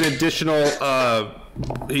take an additional.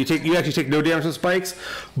 You actually take no damage from the spikes,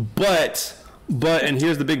 but and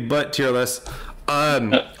here's the big but, Tyralus.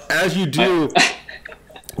 As you do,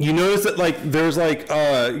 you notice that like there's like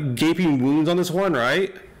gaping wounds on this one,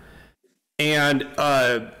 right? And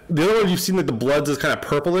the other one you've seen like the blood's is kind of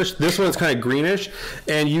purplish. This one's kind of greenish,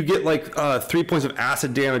 and you get like 3 points of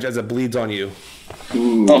acid damage as it bleeds on you.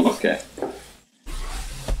 Ooh, oh, okay.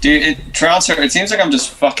 Dude, Trouncer, it seems like I'm just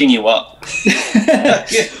fucking you up.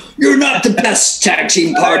 You're not the best tag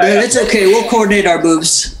team partner. It's okay. We'll coordinate our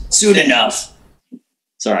moves soon enough.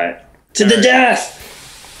 It's all right. To the death.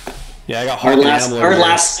 Yeah, I got our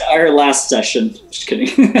last session. Just kidding.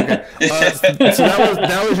 Okay. So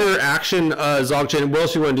that was your action, Dzog Chen. What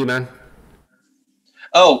else you want to do, man?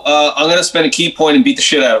 I'm gonna spend a key point and beat the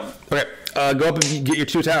shit out of him. Okay. Go up and get your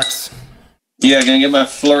 2 attacks. Yeah, gonna get my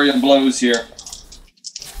flurry of blows here.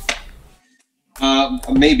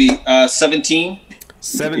 Maybe 17.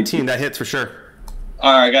 17, that hits for sure.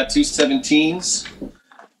 All right, I got 2 17s.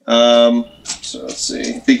 So let's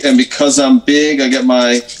see. And because I'm big, I get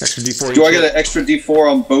my extra D4. Do I get an extra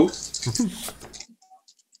D4 on both?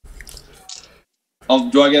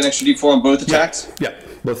 Do I get an extra D4 on both attacks? Yeah.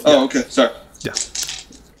 Both. Oh, okay. Sorry. Yeah.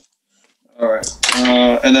 All right.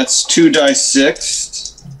 And that's 2 dice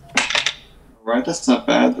 6. All right, that's not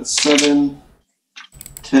bad. That's 7,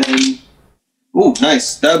 10. Ooh,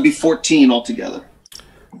 nice. That would be 14 altogether.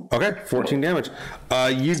 Okay, 14 damage.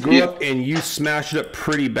 You go up and you smash it up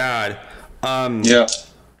pretty bad. Yeah.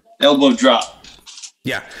 Elbow drop.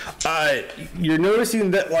 Yeah. You're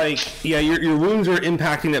noticing that, like, your wounds are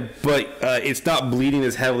impacting it, but it's not bleeding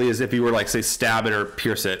as heavily as if you were, like, say, stab it or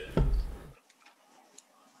pierce it.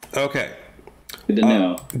 Okay. Good to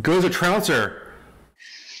know. Goes a Trouncer.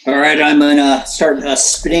 All right, I'm gonna start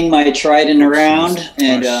spinning my trident around,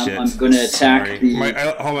 and I'm gonna attack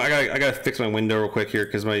hold on, I gotta fix my window real quick here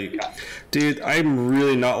because dude, I'm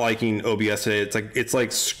really not liking OBS today. It's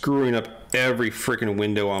like screwing up every freaking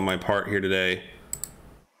window on my part here today.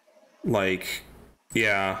 Like,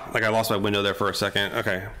 yeah, like I lost my window there for a second.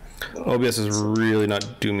 Okay, OBS is really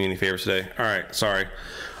not doing me any favors today. All right, sorry.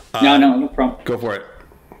 No problem. Go for it.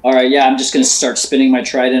 All right, yeah, I'm just going to start spinning my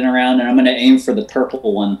trident around, and I'm going to aim for the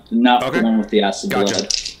purple one, not the one with the acid blood.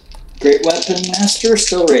 Great weapon master,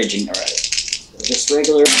 still raging. All right, so just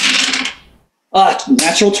regular.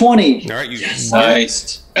 Natural 20. All right,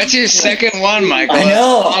 nice. That's your second one, Michael. I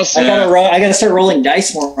know. Awesome. I gotta start rolling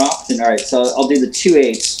dice more often. All right, so I'll do the 2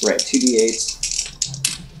 8s. Right, 2d8s.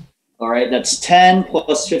 All right, that's 10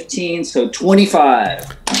 plus 15, so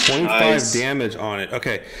 25. 25 damage on it.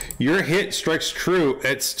 Okay, your hit strikes true.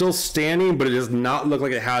 It's still standing, but it does not look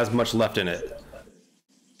like it has much left in it.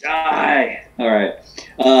 Die. All right.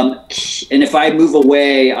 And if I move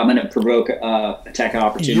away, I'm going to provoke attack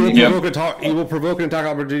opportunity. You will provoke an attack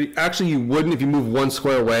opportunity. Actually, you wouldn't if you move one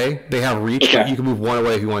square away. They have reach, Okay. but you can move one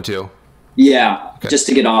away if you want to. Yeah, just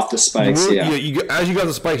to get off the spikes. As you Yeah. go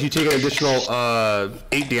the spikes, you take an additional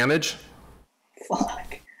 8 damage.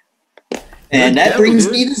 Fuck. And that devil, brings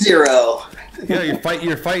dude. me to 0. Yeah,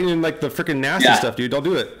 you're fighting in like the freaking nasty Yeah. stuff, dude. Don't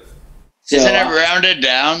do it. So, Isn't it rounded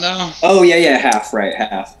down though? oh yeah, half, right,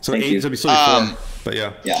 half. So Thank 8, you. so it'd be still 4. But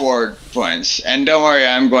yeah. Yeah. 4 points. And don't worry,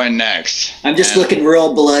 I'm going next. I'm just And- looking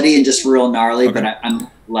real bloody and just real gnarly, but I'm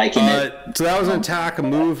liking it. So that was an attack, a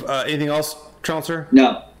move. Anything else, Trouncer?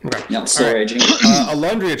 No, Okay. no, still All right. raging.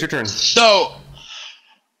 Alöndrea, it's your turn. So,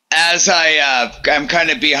 as I'm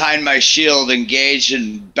kind of behind my shield, engaged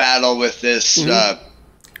in battle with this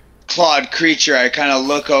clawed creature, I kind of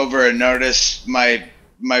look over and notice my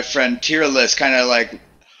friend Tyralus kind of like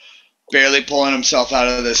barely pulling himself out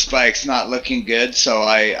of the spikes, not looking good. So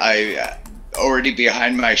I already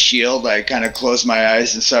behind my shield, I kind of close my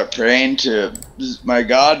eyes and start praying to my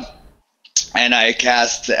god, and I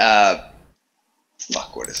cast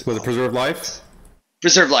what is it? With a preserve life?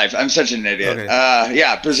 Preserve life. I'm such an idiot. Okay.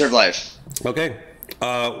 Yeah, preserve life. Okay.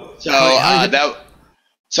 So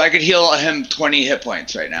I could heal him 20 hit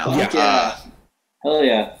points right now. Yeah. Hell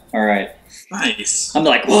yeah. All right. Nice. I'm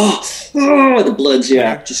like, whoa, the blood's,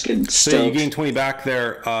 just getting So you stoked. gain 20 back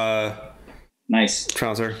there, Nice.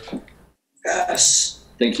 Trouncer. Yes.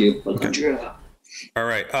 Thank you, Alöndrea. All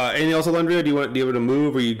right. Anything else, Alöndrea? Do you want to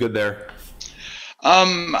move, or are you good there?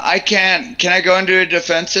 I can't. Can I go into a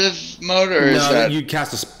defensive mode, or is No, that? you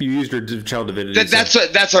used your child divinity. That's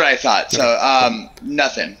what I thought. So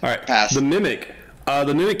nothing. All right. Pass. The mimic.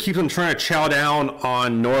 The mimic keeps on trying to chow down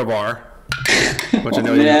on Norovar, which I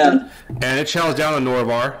know man. and it chows down on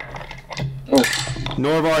Norovar.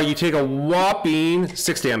 Norovar, you take a whopping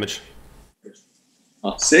 6 damage.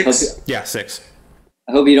 6? Yeah, 6.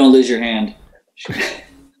 I hope you don't lose your hand.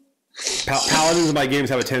 Paladins in my games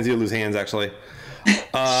have a tendency to lose hands, actually.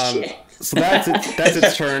 So that's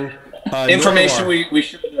its turn. Information Norovar. we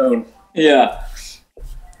should have known. Yeah.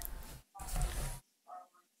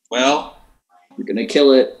 Well, We're going to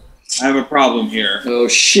kill it. I have a problem here. Oh,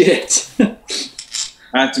 shit. I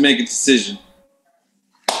have to make a decision.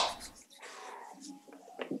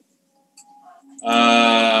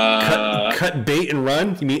 Cut bait and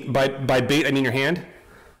run? You mean by bait I mean your hand?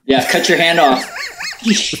 Yeah, cut your hand off.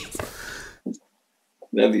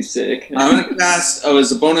 That'd be sick. I'm going to cast,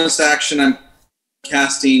 as a bonus action, I'm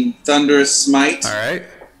casting Thunderous Smite. All right.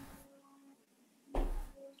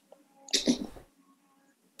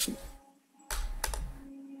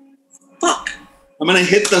 Fuck. I'm going to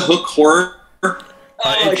hit the hook horror.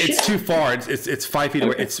 It's too far. It's 5 feet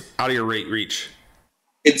away. It's out of your reach.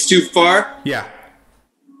 It's too far? Yeah.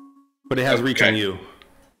 But it has reach on you.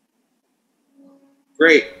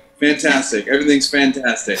 Great. Fantastic. Everything's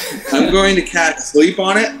fantastic. I'm going to cast Sleep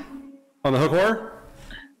on it. On the hook horror?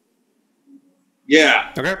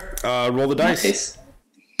 Yeah. Okay. Roll the dice. Nice.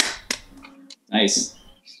 Nice.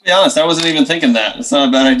 To be honest, I wasn't even thinking that. It's not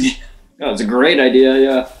a bad idea. Oh, it's a great idea,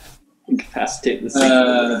 yeah. Incapacitate this thing a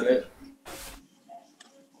little bit.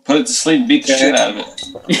 Put it to sleep, beat the shit out of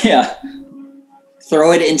it. Yeah.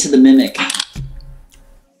 Throw it into the mimic.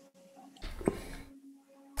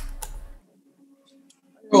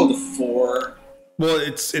 Roll the 4. Well,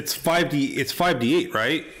 it's 5d8,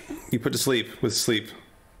 right? You put to sleep with sleep.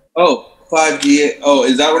 Oh, 5d8. Oh,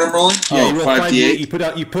 is that what I'm rolling? Yeah, you Oh, roll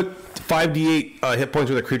 5d8. You put 5d8 hit points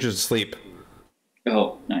with the creatures to sleep.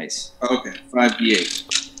 Oh, nice. Okay,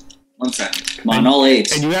 5d8. 1 second. Come on, all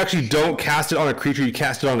 8s. And you actually don't cast it on a creature, you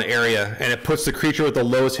cast it on the area, and it puts the creature with the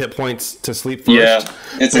lowest hit points to sleep first. Yeah,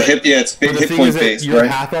 it's a hit. Yeah, it's But the hit thing point is that based, you're right?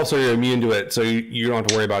 half elf, so you're immune to it, so you don't have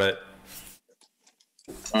to worry about it.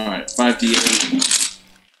 All right, 5d8.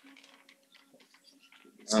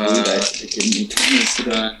 You guys are giving me 20s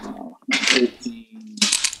today. 13.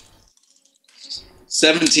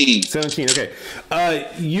 17. 17, okay.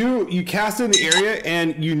 You cast it in the area,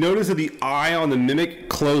 and you notice that the eye on the mimic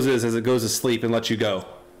closes as it goes to sleep and lets you go.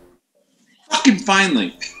 Fucking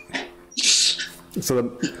finally.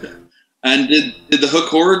 So And did the hook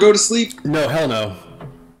horror go to sleep? no, hell no.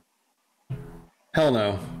 Hell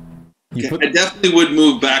no. I definitely would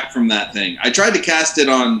move back from that thing. I tried to cast it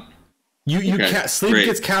on. Sleep great.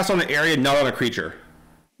 gets cast on an area, not on a creature.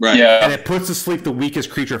 Right. Yeah. And it puts to sleep the weakest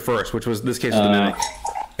creature first, which was in this case the mimic.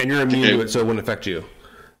 And you're immune to it, so it wouldn't affect you.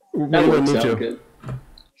 Where That do you want works to move out to? good.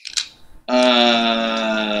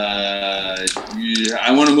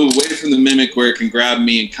 I want to move away from the mimic where it can grab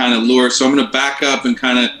me and kind of lure. So I'm going to back up and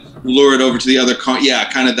kind of lure it over to the other.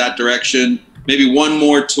 Kind of that direction. maybe one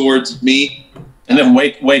more towards me. And then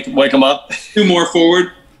wake them up. 2 more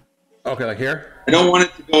forward. Okay, like here. I don't want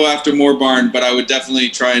it to go after more barn, but I would definitely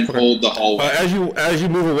try and hold the hallway. As you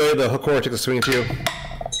move away, the hook horror takes a swing at you.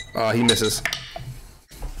 He misses.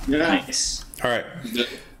 Yeah. Nice. All right.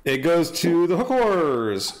 It goes to the hook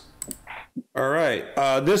horrors. All right.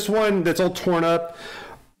 This one that's all torn up.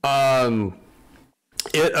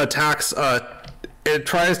 It attacks. It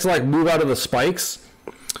tries to like move out of the spikes,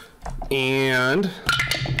 and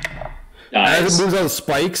as it moves out of the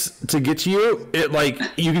spikes to get to you, it like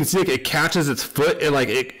you can see like it catches its foot and like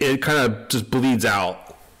it kind of just bleeds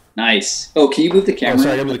out. Nice. Oh, can you move the camera? Oh,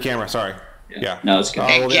 sorry, I moved the camera. Sorry. Yeah. No, it's good.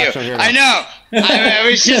 Thank you. I know. I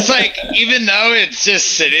was just like, even though it's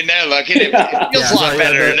just sitting there looking, it feels a lot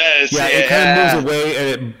better. It does. Yeah, it kind of moves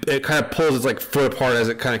away and it kind of pulls its like foot apart as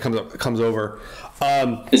it kind of comes over.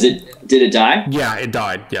 Did it die? Yeah, it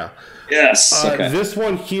died. Yeah. Yes. Okay. This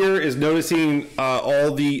one here is noticing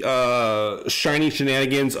all the shiny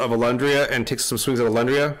shenanigans of Alöndrea and takes some swings at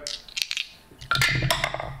Alöndrea.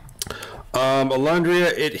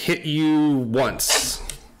 Alöndrea, it hit you once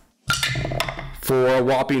for a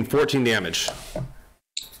whopping 14 damage.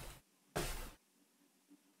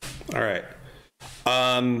 All right.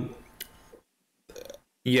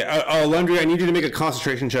 Yeah, Alöndrea, I need you to make a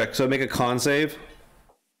concentration check. So make a con save.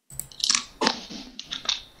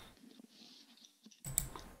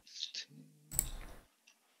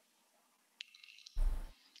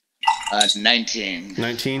 19.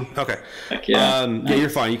 19. Okay. Heck yeah. Yeah, you're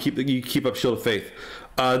fine. You keep up Shield of Faith.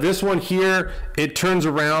 This one here, it turns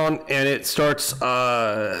around and it starts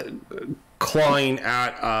clawing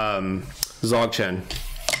at Dzog Chen.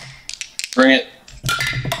 Bring it.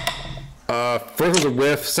 First one's a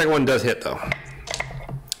whiff. Second one does hit though.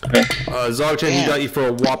 Okay. Dzog Chen, he got you for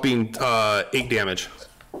a whopping 8 damage.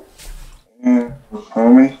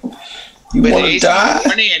 Homie. You With wanna Ace die?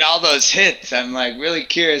 20 and all those hits, I'm like really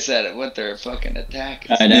curious at what their fucking attack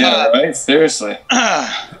is. I know. Yeah, right? Seriously.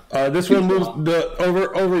 This one moves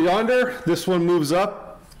over yonder. This one moves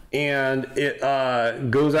up and it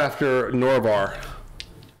goes after Norovar.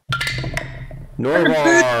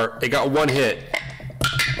 Norovar, it got 1 hit.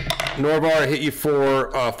 Norovar hit you for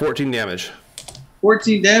 14 damage.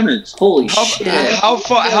 14 damage. Holy shit. How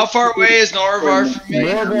far away is Norovar from me?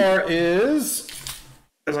 Norovar is,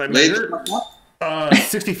 as I measured,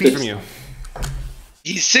 60 feet from you.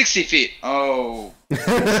 He's 60 feet. Oh.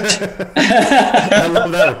 I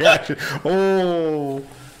love that reaction. Oh.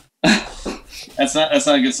 That's not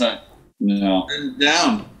a good sign. No.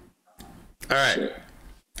 Down. All right.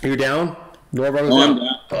 You're down? Norovar was I'm down.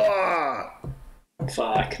 down. Ah.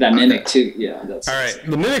 Fuck. That mimic too. Yeah. That's All right.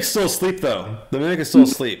 The Mimic's still asleep, though. The Mimic is still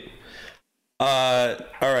asleep. All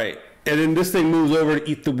right. And then this thing moves over to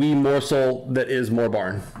eat the wee morsel that is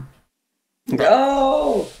Morbarn.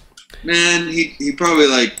 No. Man, he probably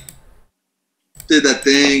like did that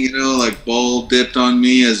thing, you know, like ball dipped on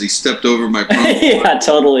me as he stepped over my prone. Yeah,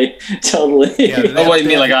 totally. Yeah, Oh, what, you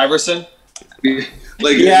mean like Iverson?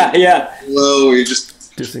 Like Yeah. low, where you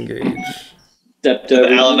just Disengage. Stepped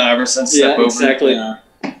over. Allen Iverson step over. Exactly. Yeah.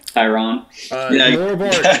 Tyron.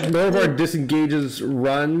 Norovar disengages,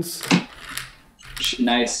 runs,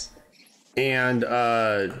 Nice. and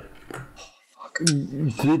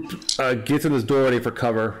group gets in this door ready for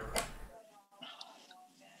cover.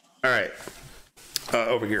 All right.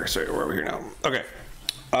 Over here. Sorry, we're over here now. Okay.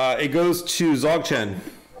 It goes to Dzog Chen.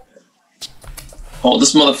 Oh,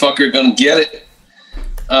 this motherfucker gonna get it.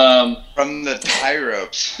 From the tie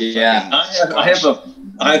ropes. Yeah. I have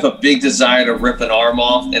a big desire to rip an arm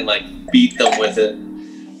off and like beat them with it.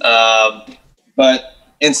 But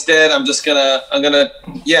instead, I'm gonna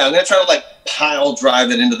try to like pile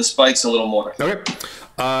drive it into the spikes a little more. Okay.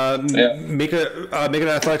 Make an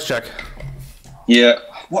athletics check. Yeah.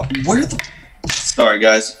 What? Where the? Sorry,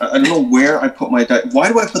 guys. I don't know where I put my die. Why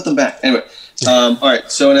do I put them back? Anyway. All right.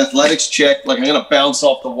 So an athletics check. Like I'm gonna bounce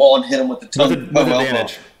off the wall and hit him with the tongue. With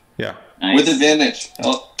advantage. Yeah. Nice. With advantage.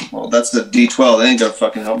 Oh, well, that's the D12. That ain't gonna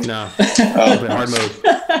fucking help me. No. Hard mode.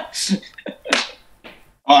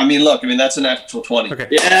 Oh, I mean, look. I mean, that's an actual 20. Okay.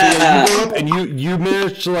 Yeah. So you go up and you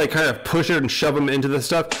manage to like kind of push it and shove him into the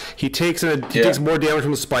stuff. He takes more damage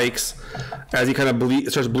from the spikes as he kind of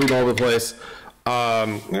starts bleeding all over the place.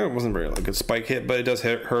 It wasn't very like a good spike hit, but it does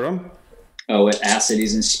hurt him. Oh, with acid.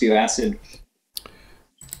 He's in spew acid.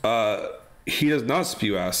 He does not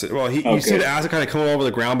spew acid. Well, you see the acid kind of coming over the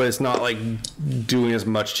ground, but it's not like doing as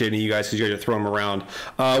much to any of you guys because you guys are throwing him around.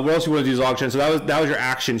 What else you want to do, Dzog Chen? So that was your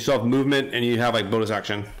action. You still have movement, and you have like bonus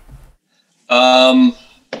action. All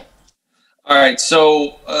right.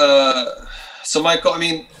 So Michael, I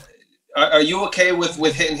mean, Are you okay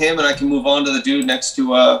with hitting him, and I can move on to the dude next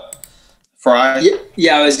to Fry?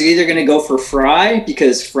 Yeah, I was either gonna go for Fry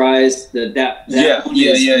because Fry's that one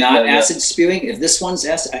is not acid spewing. If this one's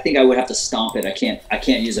acid, I think I would have to stomp it. I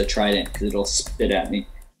can't use a trident because it'll spit at me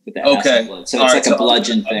with that acid blood. So it's like a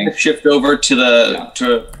bludgeon thing. Shift over to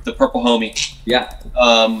the purple homie. Yeah.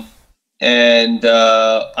 And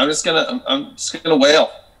I'm just gonna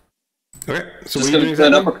wail. Okay. So just gonna do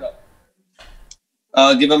an uppercut.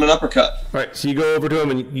 Give him an uppercut. All right, so you go over to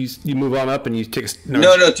him and you move on up and you take a...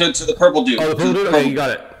 No, to the purple dude. Oh, the purple dude? Okay, you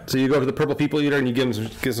got it. So you go over to the purple people eater and you give him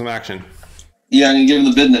some action. Yeah, I'm going to give him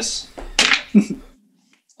the business.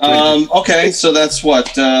 Okay, so that's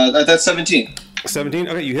what? That's 17. 17?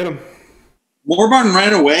 Okay, you hit him. Morbarn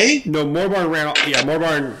ran away? No, Morbarn ran off. Yeah,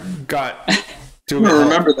 Morbarn got... I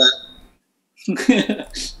remember that.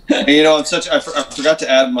 And, you know, I forgot to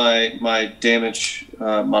add my damage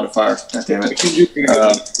modifier. God damn it.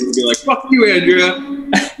 We'll be like, fuck you, Andrea.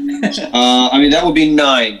 I mean, that would be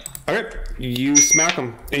 9. Okay, you smack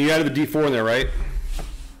him. And you added the D4 in there, right?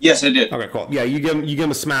 Yes, I did. Okay, cool. Yeah, you give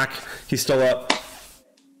him a smack. He's still up.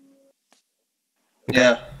 Okay.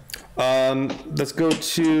 Yeah. Let's go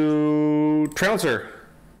to Trouncer.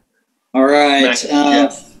 All right.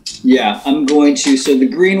 Yeah, I'm going to. So the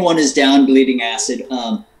green one is down, bleeding acid.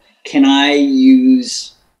 Can I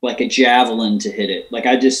use like a javelin to hit it? Like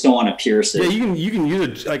I just don't want to pierce it. Yeah, you can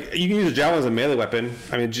use a javelin as a melee weapon.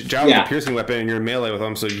 I mean, javelin's a piercing weapon, and you're in melee with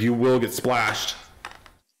them, so you will get splashed.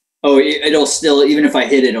 Oh, it'll still, even if I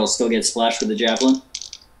hit it, it'll still get splashed with the javelin.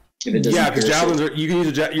 If it doesn't because javelins are. You can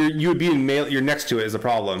use you would be in melee. You're next to it is a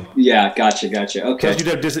problem. Yeah, gotcha. Okay. Plus you'd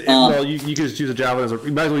have well, you can just use a javelin.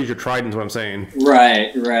 You might as well use your trident. Is what I'm saying.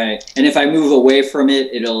 Right. And if I move away from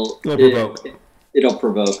it, it'll provoke. It'll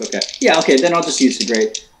provoke. Okay. Yeah. Okay. Then I'll just use the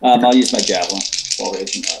great. I'll use my javelin.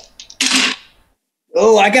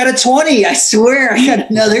 Oh, I got a 20. I swear, I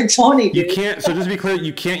got another 20. You can't. So just to be clear,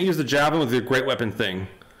 you can't use the javelin with your great weapon thing.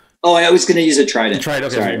 Oh, I was going to use a trident.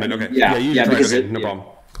 Trident. Okay. Sorry. Okay. Yeah. Use your trident. No problem.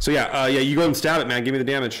 So you go and stab it, man. Give me the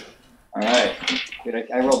damage. All right. Good.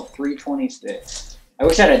 I rolled 326. I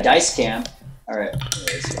wish I had a dice cam. All right.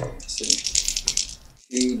 Let's see.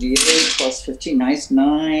 3d8 plus 15. Nice.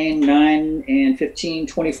 9 and 15.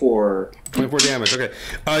 24. 24 damage. Okay.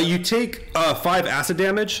 You take 5 acid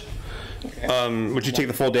damage. Okay. Which you take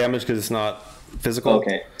the full damage because it's not physical.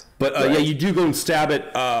 Okay. But you do go and stab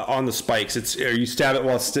it on the spikes. You stab it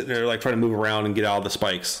while it's sitting there, like trying to move around and get out of the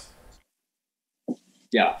spikes.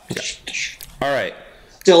 Yeah. Okay. All right.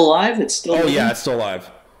 Still alive? It's still alive? Oh, yeah, it's still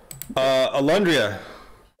alive. Alöndrea.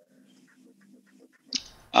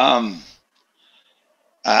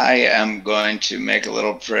 I am going to make a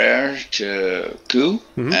little prayer to Ku,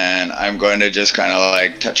 and I'm going to just kind of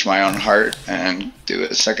like touch my own heart and do a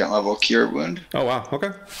 2nd level cure wound. Oh, wow.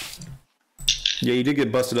 Okay. Yeah, you did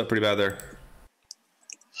get busted up pretty bad there.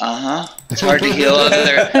 It's hard to heal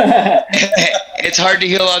it's hard to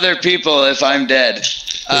heal other people if I'm dead.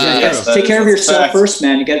 Take care of yourself first,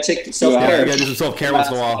 man. You got to take self-care. You got to do some self-care once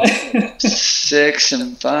in a while. 6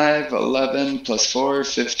 and 5, 11 plus 4,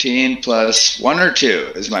 15 plus 1 or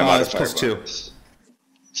 2 is my modifier. Plus 2.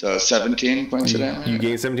 So 17 points of damage. You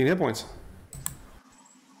gain 17 hit points.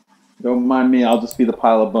 Don't mind me. I'll just be the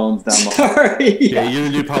pile of bones down the hall. Sorry. Yeah, you're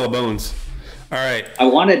going to do pile of bones. All right. I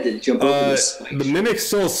wanted to jump over this. The Mimic's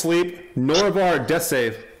still asleep. Norovar, death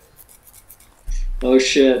save. Oh,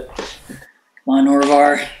 shit. Come on,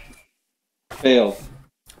 Norovar. Fail.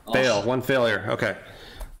 Fail. 1 failure. Okay.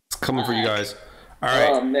 It's coming for you guys. All right.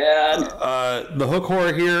 Oh, man. The hook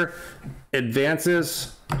horror here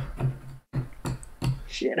advances.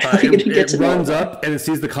 Shit. It runs up and it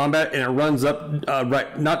sees the combat and it runs up.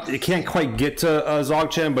 It can't quite get to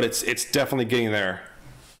Dzog Chen, but it's definitely getting there.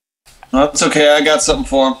 That's okay. I got something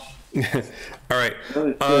for him. All right.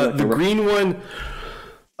 The green one.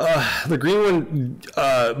 The green one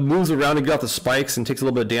moves around to get off the spikes and takes a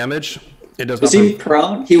little bit of damage. It does. Was he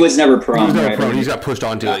prone? He was never prone. He was never prone. He got pushed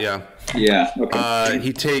onto it. Yeah. Yeah. Okay.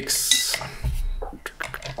 He takes,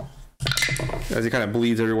 as he kind of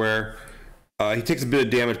bleeds everywhere. He takes a bit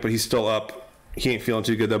of damage, but he's still up. He ain't feeling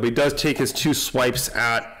too good though. But he does take his 2 swipes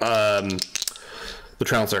at the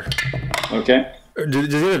Trouncer. Okay.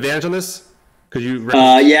 Does he have advantage on this? Because you.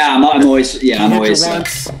 Yeah, I'm always. Yeah, I'm always.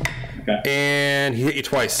 Once, and he hit you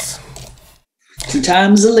twice. 2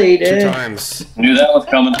 times a lady. 2 times. Knew that was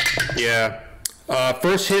coming. Yeah.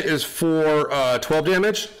 First hit is for 12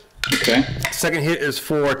 damage. Okay. Second hit is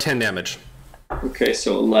for 10 damage. Okay,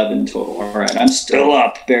 so 11 total. All right, I'm still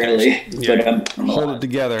up barely, but I'm hold it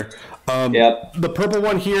together. Yep. The purple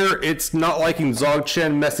one here, it's not liking Dzog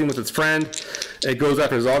Chen messing with its friend. It goes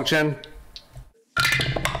after Dzog Chen.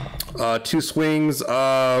 2 swings.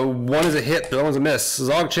 One is a hit, the other one's a miss.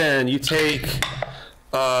 Dzog, you take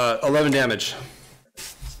 11 damage.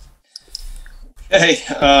 Hey,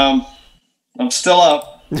 I'm still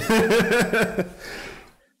up.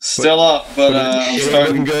 Still up, but I'm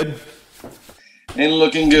looking good. Ain't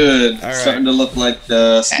looking good. All right. Starting to look like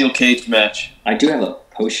the steel cage match. I do have a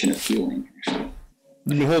potion of healing, actually.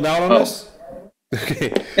 You can hold out on this?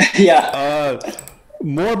 Okay. Yeah.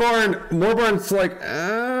 Morbarn's like,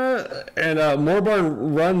 and Morbarn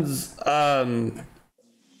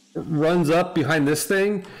runs up behind this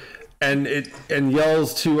thing, and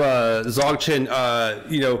yells to Dzog,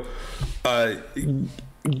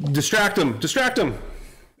 distract him.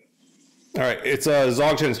 All right, it's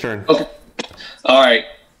Dzog's turn. Okay. All right.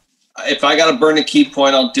 If I gotta burn a key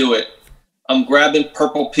point, I'll do it. I'm grabbing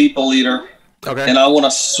Purple People Eater. Okay. And I want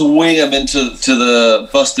to swing him into the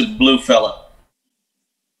busted blue fella.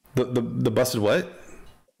 The busted what?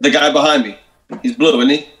 The guy behind me. He's blue, isn't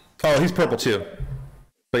he? Oh, he's purple too.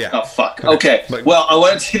 But yeah. Oh, fuck. Okay. Well, I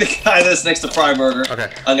want to see the guy that's next to Freiburger.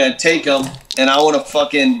 Okay. I'm going to take him, and I want to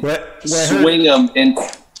fucking swing him in.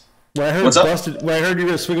 What's up? When I heard you were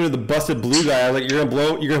going to swing into the busted blue guy, I was like, you're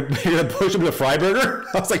gonna push him to Freiburger?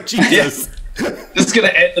 I was like, Jesus. Yeah. This is going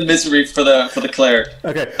to end the misery for the cleric.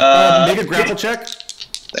 Okay. Make a grapple check.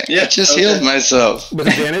 Yeah, I just healed myself. With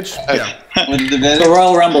advantage? Yeah. With advantage? It's a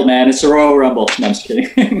Royal Rumble, man. It's a Royal Rumble. No, I'm just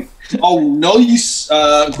kidding. Oh, no,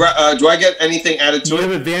 do I get anything added to You it?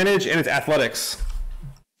 have advantage, and it's athletics.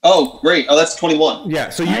 Oh, great. Oh, that's 21. Yeah,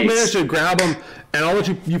 so you managed to grab him, and I'll let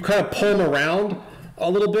you kind of pull him around a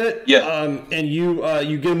little bit. Yeah. And you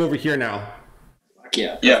get him over here now.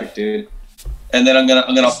 Yeah, perfect, dude. And then I'm gonna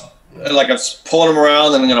like I'm pulling him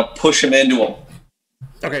around, and I'm gonna push him into him.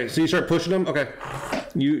 Okay, so you start pushing him. Okay.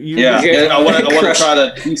 I want to try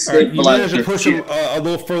to you managed to push him a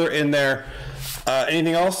little further in there.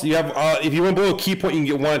 Anything else? You have if you want to blow a key point, you can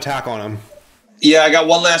get 1 attack on him. Yeah, I got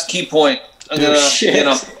one last key point. I'm gonna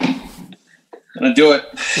do it.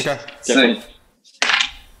 Okay. See.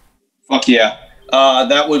 Fuck yeah.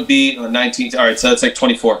 That would be 19. All right, so that's like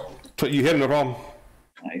 24. You hit him, no problem.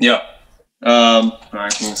 Yeah. All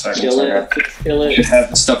right, give me a second. Kill it. I should have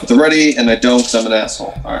the stuff at the ready, and I don't because I'm an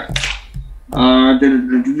asshole. All right.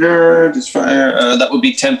 Just fire. That would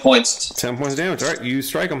be 10 points. 10 points of damage. All right, you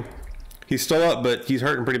strike him. He's still up, but he's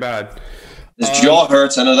hurting pretty bad. His jaw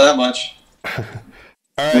hurts. I know that much. All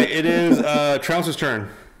right, it is Trouncer's turn.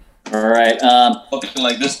 All right. Looking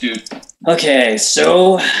like this dude. Okay,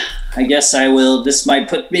 so I guess I will. This might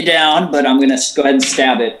put me down, but I'm gonna go ahead and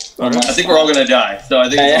stab it. I think we're all gonna die. So I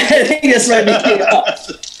think. I think this might be. I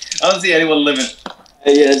don't see anyone living.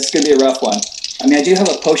 Yeah, it's gonna be a rough one. I mean, I do have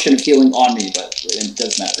a potion of healing on me, but it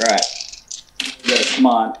doesn't matter. All right. Yeah, come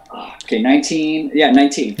on. Okay, 19. Yeah,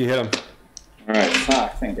 19. You hit him. All right.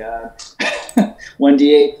 Fuck, thank God.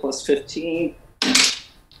 1d8 plus 15.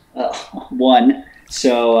 1.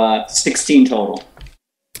 So 16 total.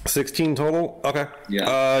 16 total? Okay.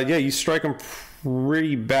 Yeah. Yeah, you strike him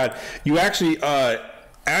pretty bad. You actually,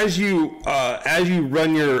 as you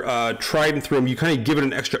run your trident through him, you kind of give it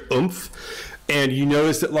an extra oomph, and you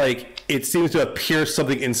notice that like it seems to have pierced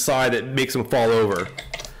something inside that makes him fall over.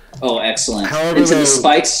 Oh, excellent. However, into the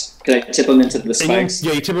spikes? Could I tip him into the spikes?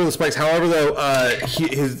 You tip him into the spikes. However, though,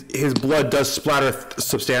 his blood does splatter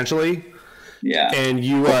substantially. Yeah. And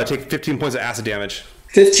you take 15 points of acid damage.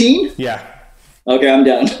 15? Yeah. Okay, I'm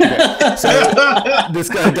down. Okay. So this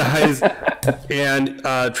guy dies, and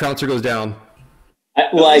Trouncer goes down.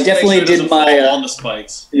 I definitely did my on the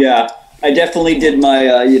spikes. Yeah, I definitely did my.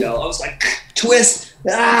 I was like twist,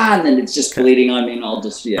 and then it's just bleeding on me, and I'll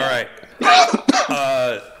just All right.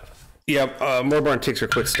 Morbarn takes her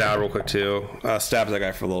quick stab real quick too. Stabs that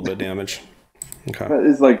guy for a little bit of damage. Okay. That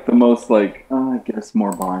is like the most like, I guess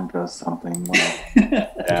Morbarn does something.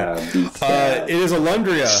 It is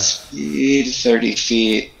Alöndrea. Speed 30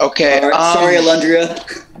 feet. Okay. All right, sorry,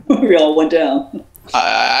 Alöndrea. We all went down.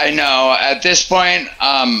 I know. At this point,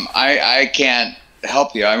 I can't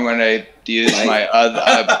help you. I'm going to use my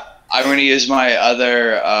other. I'm going to use my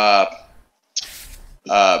other.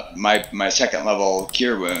 My second level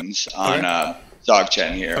cure wounds on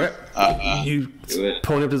Dzog here. Okay. You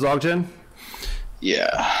pulling up to Dzog?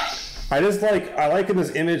 Yeah. I like in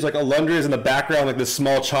this image like Alöndrea is in the background like this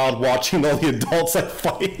small child watching all the adults like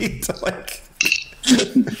fight. Like.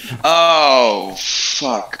 Oh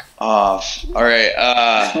fuck off! All right.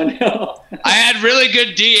 Oh, no. I had really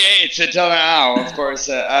good D8s until now, of course.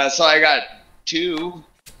 So I got 2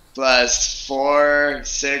 plus 4,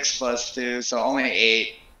 6 plus 2, so only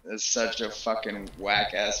 8. That's such a fucking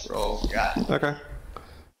whack ass roll. God. Okay.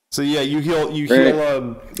 So yeah, you heal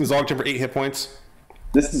Dzog for 8 hit points.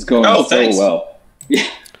 This is going so thanks. well. Yeah.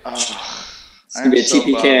 It's going to be a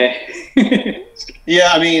TPK.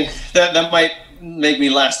 Yeah, I mean, that might make me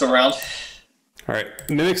last a round. All right.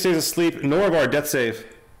 Mimic stays asleep. Norovar, death save.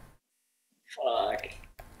 Fuck.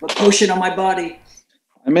 What potion on my body?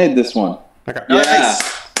 I made this one. Okay. Nice.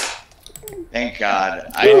 Thank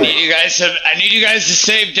God. I need you guys to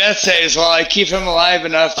save death saves while I keep him alive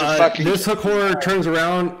enough to fucking. This hook horror turns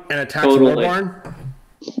around and attacks Totally. Morbarn.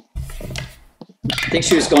 I think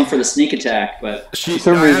she was going for the sneak attack, but For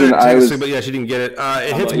some reason, but yeah, she didn't get it.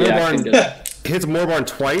 It hits Morbarn. Hits Morbarn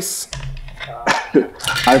twice.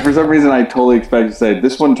 For some reason, I totally expected to say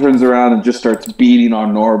this one turns around and just starts beating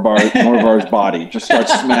on Norovar's body, just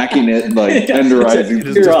starts smacking it, like tenderizing.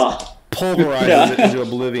 Just pulverizes it into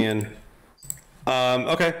oblivion.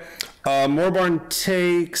 Okay. Morbarn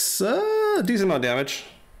takes a decent amount of damage.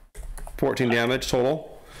 14 damage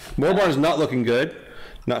total. Morbarn's not looking good.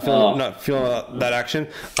 Not feeling that action.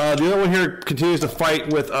 The other one here continues to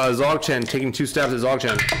fight with Dzog, taking 2 stabs at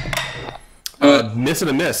Dzog. Miss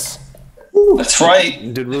and a miss. That's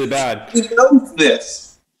right. Did really bad. Who knows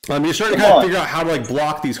this? You're starting to kind of figure out how to like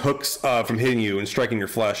block these hooks from hitting you and striking your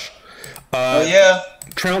flesh. Yeah.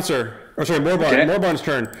 Trouncer. Morbarn. Okay. Morbarn's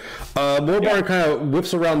turn. Morbarn kind of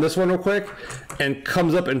whips around this one real quick and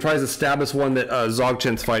comes up and tries to stab this one that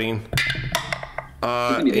Dzog's fighting.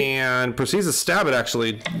 And proceeds to stab it,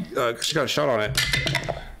 actually. She got a shot on it.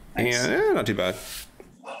 And not too bad.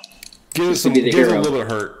 Gives it a little bit of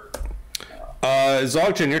hurt.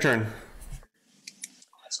 Dzog, your turn.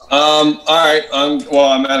 All right. I'm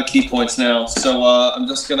out of key points now, so I'm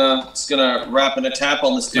just gonna wrap and a tap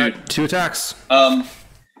on this dude. Right, 2 attacks. I'm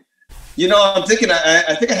thinking.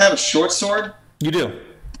 I think I have a short sword. You do.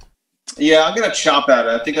 Yeah, I'm gonna chop at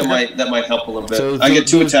it. I think that might help a little bit. So I get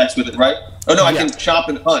 2 attacks with it, right? Oh no, I can chop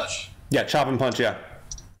and punch. Yeah, chop and punch. Yeah.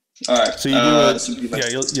 All right. So you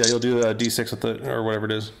do you'll do a D6 with it or whatever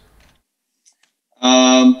it is.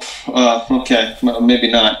 Okay,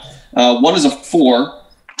 maybe not. One is a 4.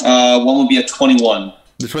 One will be a 21.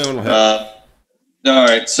 The 21 will hit. All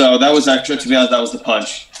right. So that was actually, to be honest, that was the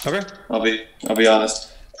punch. Okay. I'll be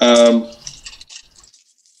honest. What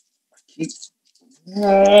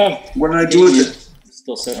did I do with it?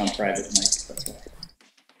 Still sit on private mic. That's why.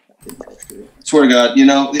 Swear to God, the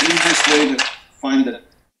easiest way to find the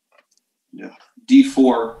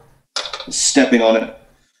D4 is stepping on it.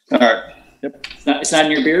 All right. Yep. It's not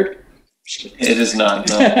in your beard? It is not,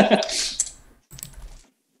 no.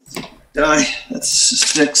 Die. That's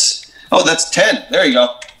 6. Oh, that's 10. There you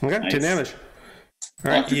go. Okay, Nice. 10 damage.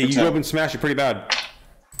 All right, yeah, you go up and smash it pretty bad.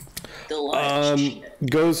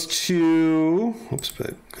 Goes to... Oops,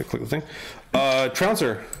 I click the thing.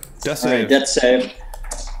 Trouncer, death save. All right, death save.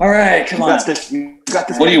 All right, come on. You got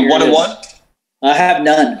this. What are you, 1 and 1? I have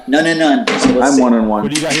none. None and none. So I'm 1 and 1.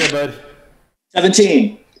 What do you got here, bud?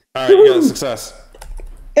 17. All right, you got a success.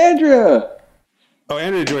 Andrea! Oh,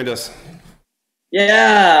 Andrea joined us.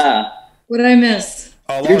 Yeah. What did I miss?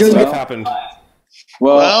 A lot of stuff happened.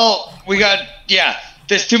 Well, we got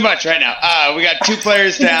there's too much right now. We got 2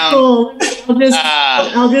 players down. Cool.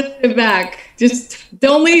 I'll just sit back. Just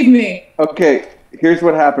don't leave me. okay, here's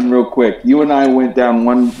what happened real quick. You and I went down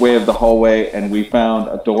one way of the hallway and we found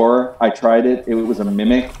a door. I tried it. It was a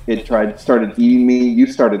mimic. It started eating me. You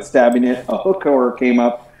started stabbing it. A hook horror came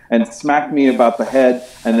up and smacked me about the head,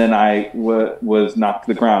 and then I was knocked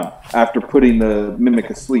to the ground after putting the mimic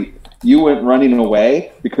asleep. You went running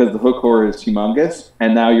away because the hook horror is humongous,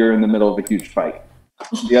 and now you're in the middle of a huge fight.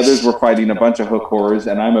 The others were fighting a bunch of hook horrors,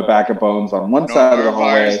 and I'm a bag of bones on one side of the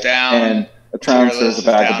hallway, and a Trouncer is a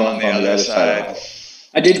bag of bones on the other side.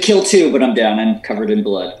 I did kill 2, but I'm down. I'm covered in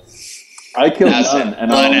blood. I killed none,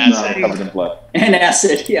 and I'm covered in blood. And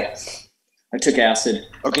acid, yeah. I took acid.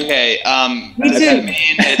 Okay, Me does too. that mean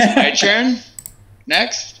it's my turn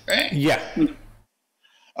next, right? Yeah.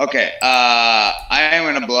 Okay, I am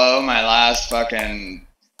gonna blow my last fucking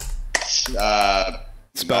Spell.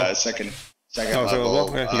 second Oh, so, level,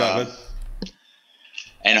 okay, you got it.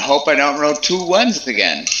 and hope I don't roll 2 1s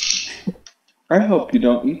again. I hope you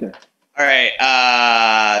don't either. All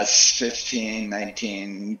right, 15,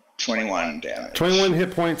 19, 21 damage. 21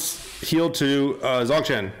 hit points healed to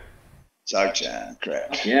Dzog. Dzog,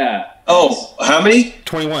 correct. Yeah. Oh, how many?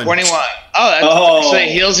 21. 21. Oh, that actually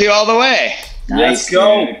heals you all the way. Nice.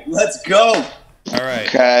 Let's go. All right.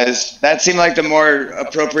 Because that seemed like the more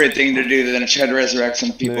appropriate thing to do than try to resurrect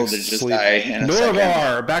some people to just Sleep. die in a second.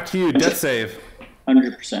 Norovar, back to you. Death save.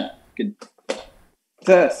 100%. Good.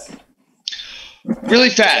 This. Really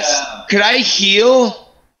fast. Could I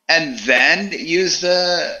heal and then use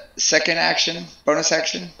the second action, bonus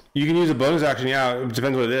action? You can use a bonus action. Yeah, it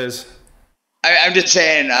depends what it is. I'm just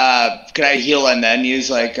saying, can I heal and then use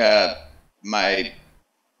like my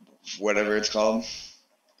whatever it's called?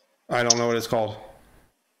 I don't know what it's called.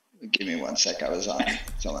 Give me 1 sec. I was on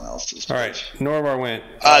someone else's page. All right, Norovar went.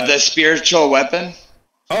 The spiritual weapon.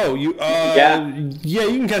 Oh, you. Yeah,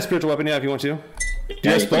 you can cast spiritual weapon. Yeah, if you want to.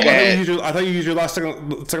 Yes, but okay. I thought you used your last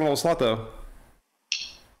second level slot though.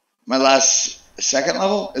 My last second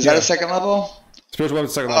level? Is that a second level? Spiritual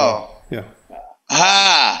weapon second level. Yeah.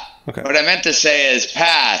 Ah. Okay. What I meant to say is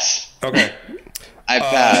pass. Okay. I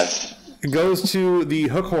passed. It goes to the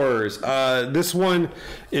Hook Horrors. This one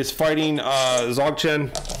is fighting Dzog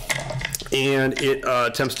Chen, and it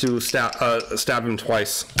attempts to stab him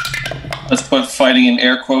twice. Let's put fighting in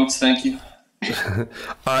air quotes. Thank you.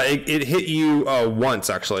 It hit you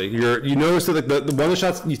once actually. You notice that the one of the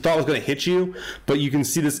shots you thought was going to hit you, but you can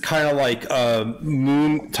see this kind of like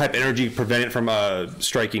moon type energy prevent it from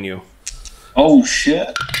striking you. Oh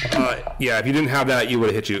shit! Yeah, if you didn't have that, you would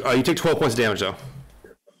have hit you. You take 12 points of damage though.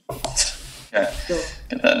 Okay,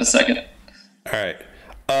 get that in a second. All right.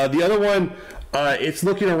 The other one, it's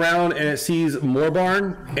looking around and it sees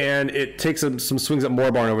Moorbarn, and it takes some swings at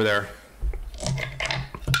Moorbarn over there.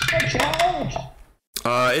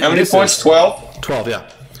 How many points? 12? 12, yeah.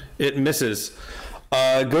 It misses.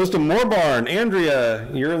 Goes to Moorbarn.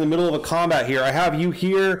 Andrea, you're in the middle of a combat here. I have you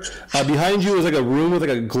here. Behind you is like a room with like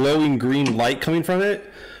a glowing green light coming from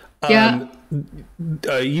it. Yeah.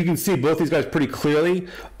 You can see both these guys pretty clearly.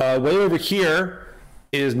 Way over here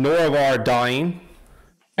is Norovar dying.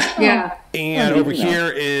 Yeah. And over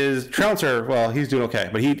here is Trouncer. Well, he's doing okay,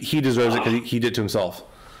 but he deserves it because he did to himself.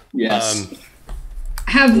 Yes.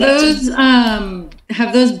 Have those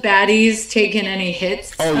baddies taken any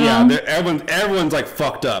hits? Oh yeah, everyone's like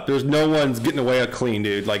fucked up. There's no one's getting away clean,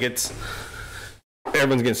 dude. Like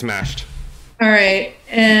everyone's getting smashed. All right,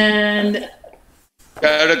 and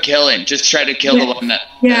Go to killing. Just try to kill the one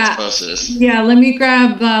that's closest. Yeah, let me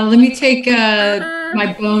grab. Let me take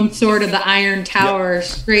my bone sword of the Iron Tower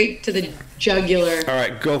straight to the jugular. All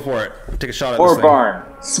right, go for it. Take a shot at Or this thing. barn.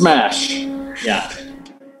 Smash. Yeah.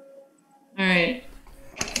 All right.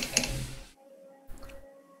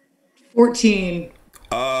 14.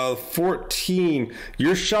 14.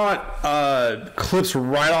 Your shot clips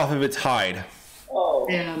right off of its hide. Oh.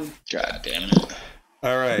 Damn. God damn it.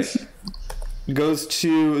 All right. Goes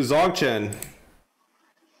to Dzog Chen.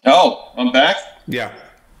 Oh, I'm back? Yeah.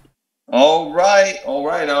 All right.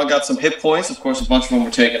 Now I got some hit points. Of course, a bunch of them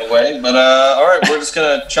were taken away. But, all right, we're just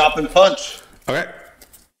going to chop and punch. Okay.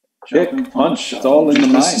 Kick, punch. It's all in the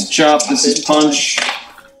mind. This is chop. This is punch.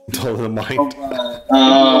 Total of mind.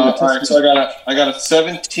 All right, so I got a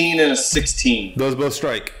 17 and a 16. Those both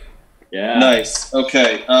strike. Yeah. Nice.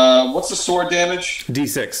 Okay. What's the sword damage?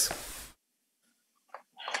 D6.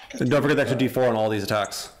 And don't forget the extra D4 on all these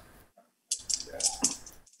attacks.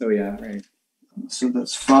 Oh yeah, right. So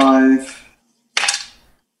that's 5.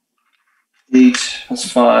 8.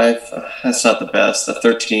 That's 5. That's not the best. A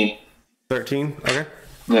 13. 13. Okay.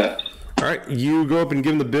 Yeah. All right. You go up and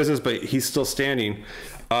give him the business, but he's still standing.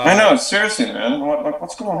 I know. Seriously, man.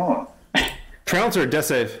 What's going on? Trouncer, death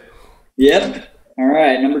save. Yep. All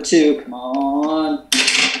right, number 2. Come on.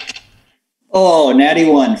 Oh, natty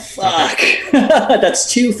 1. Fuck.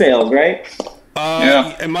 That's 2 failed, right?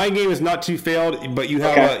 Yeah. And my game is not too failed, but you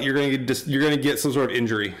have you're gonna get some sort of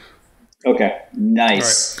injury. Okay.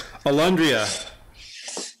 Nice. All right. Alöndrea.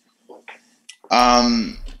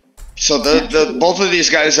 So the both of these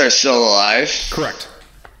guys are still alive. Correct.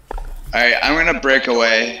 All right, I'm gonna break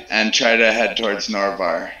away and try to head towards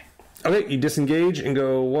Norovar. Okay, you disengage and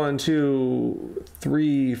go 1, 2,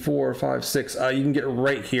 3, 4, 5, 6. You can get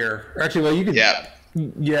right here. Actually, well, you can. Yeah.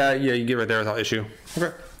 Yeah, you get right there without issue.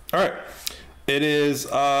 Okay. All right. It is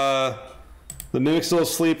the mimic still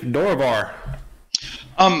asleep. Norovar.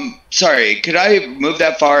 Sorry, could I move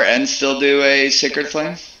that far and still do a Sacred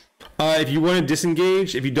Flame? If you want to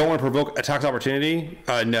disengage, if you don't want to provoke attacks opportunity,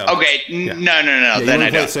 no. Okay, Yeah. no. Yeah, you Then wanna I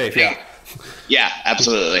play don't. it safe, Yeah,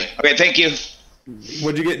 absolutely. Okay, thank you.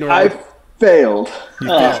 What'd you get, Norovar? I failed. You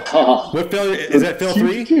failed. What failure is that? Fail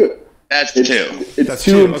 3? That's 2. It's That's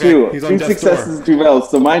 2 2. and Okay, 2. he's on 2 death's successes, door. 2 fails.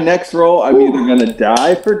 So my next roll, I'm either going to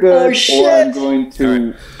die for good or shit. I'm going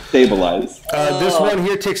to stabilize. This one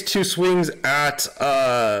here takes 2 swings at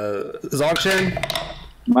Dzog Chen.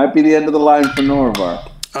 Might be the end of the line for Norovar.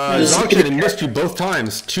 Dzog Chen missed you both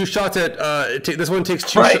times. 2 shots at this one takes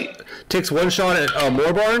takes 1 shot at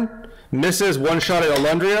Moorbarn, misses 1 shot at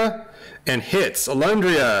Alöndrea, and hits.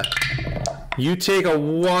 Alöndrea, you take a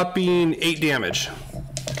whopping 8 damage.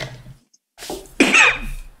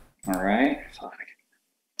 All right. Fuck.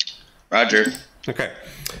 Roger. Okay.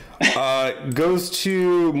 Goes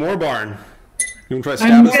to Moorbarn. You want to try to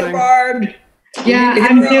stab this thing? Barbed. Yeah,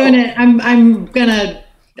 I'm doing it.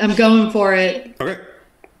 I'm going for it. Okay.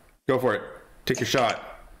 Go for it. Take your shot.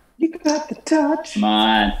 You got the touch. Come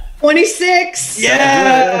on. 26.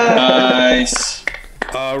 Yeah. Nice.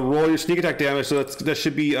 Roll your sneak attack damage. So that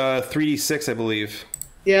should be 3d6, I believe.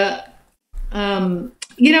 Yeah.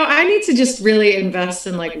 I need to just really invest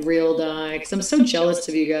in like real die because I'm so jealous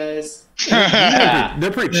of you guys.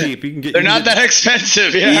 They're pretty cheap. You can get. They're not that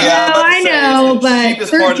expensive. Yeah. No, I know, but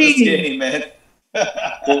Cheapest part of this 13. game, man.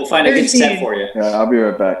 We'll find a good set for you. Yeah, I'll be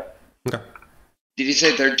right back. Okay. Did you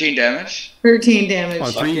say 13 damage? 13 damage.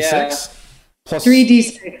 On 3d6 plus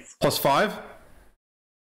 3d6. plus 5.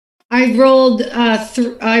 I rolled.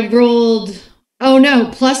 Oh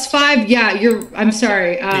no, plus 5. Yeah, I'm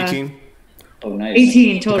sorry. 18. Oh, nice.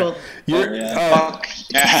 18 total. You're, Fuck.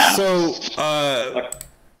 Yeah. So,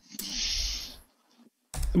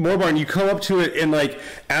 Morbarn, you come up to it and like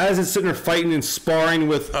as it's sitting there fighting and sparring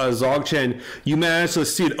with Dzog Chen, you manage to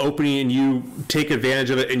see an opening and you take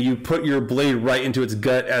advantage of it and you put your blade right into its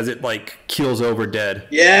gut as it like keels over dead.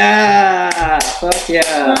 Yeah. Fuck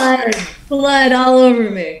yeah. Blood all over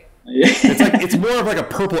me. It's more of like a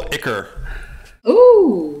purple ichor.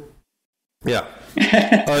 Ooh. Yeah.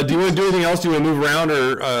 Do you want to do anything else? Do you want to move around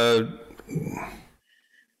or?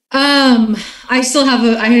 I still have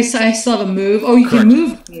a move. Oh, you Correct. can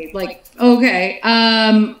move me. Like, okay.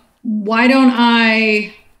 Why don't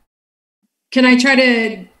I? Can I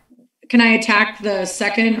attack the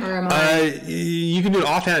second, or am I? You can do an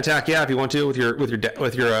offhand attack, yeah, if you want to, with your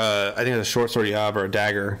I think it's a short sword you have or a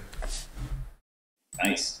dagger.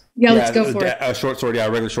 Nice. Yeah, let's go for it. A short sword, yeah,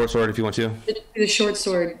 a regular short sword if you want to. The short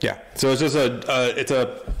sword. Yeah. So it's just a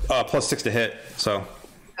 +6 to hit. So.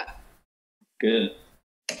 Good.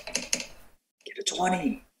 Get a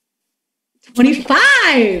 20.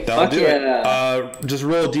 25. That'll Fuck do yeah. it. Just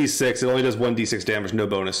roll a d6. It only does 1d6 damage, no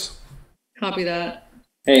bonus. Copy that.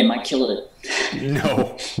 Hey, Mike killed it.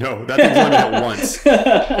 No, that thing's only hit once.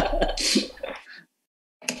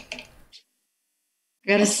 I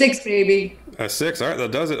got a 6, baby. A 6, all right,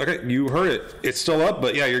 that does it. Okay, you heard it. It's still up,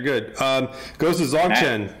 but yeah, you're good. Goes to Dzog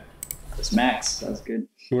Chen. It's max. That's good.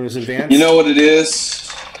 You want to advance? You know what it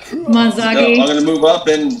is? Come on, No, Zoggy. I'm gonna move up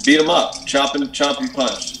and beat him up. Chop and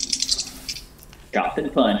punch. Chop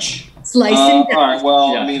and punch. Slice and All dice. right.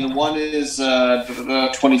 Well, Yeah. I mean, the one is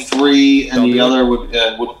 23, and Don't the do other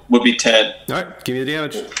would be 10. All right, give me the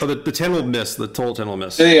damage. Oh, the 10 will miss. The total 10 will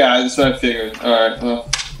miss. Yeah, that's what I figured. All right. Well,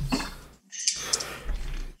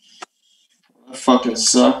 that fucking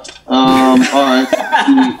sucked. All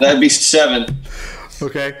right. That'd be 7.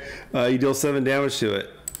 Okay, you deal 7 damage to it.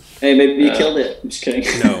 Hey, maybe you killed it. I'm just kidding.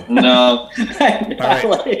 No. No. All right.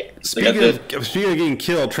 Like- Speaking of getting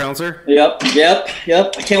killed, Trouncer. Yep.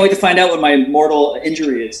 I can't wait to find out what my mortal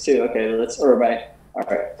injury is too. Okay, all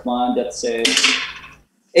right, come on, death save.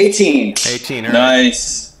 18. 18. All right.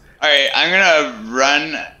 Nice. All right, I'm gonna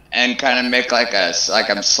run and kind of make like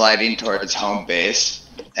I'm sliding towards home base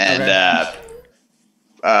and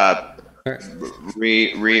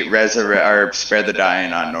resurrect or spare the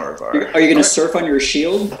dying on Norovar. Are you gonna surf on your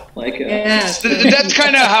shield? Like Yeah. That's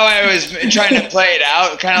kind of how I was trying to play it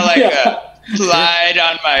out, kind of like a slide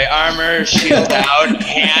on my armor, shield out,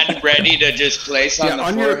 hand ready to just place on the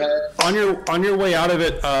forehead. On your way out of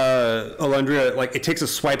it, Alöndrea, like it takes a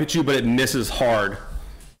swipe at you, but it misses hard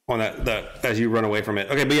on that as you run away from it.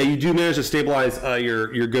 Okay, but yeah, you do manage to stabilize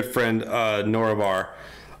your good friend Norovar.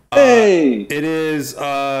 Hey! It is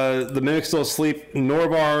the mimic's still asleep.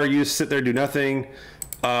 Norovar, you sit there, do nothing.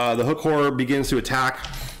 The hook horror begins to attack.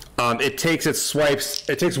 It takes its swipes.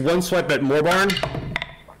 It takes one swipe at Morbarn,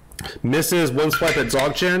 misses. One swipe at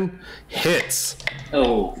Dzog Chen, hits.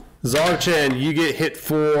 Oh. Dzog Chen, you get hit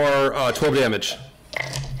for 12 damage.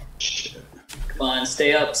 Come on,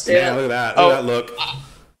 stay up. Yeah, look at that. Look at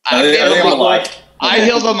that look. I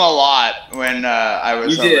healed him a lot when I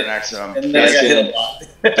was You over did. next to him. And then I got hit a lot.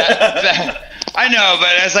 I know, but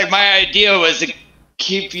it's like my idea was to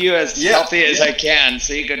keep you as healthy as I can,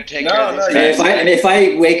 so you can take care of these guys. If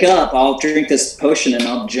I wake up, I'll drink this potion and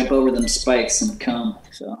I'll jump over them spikes and come.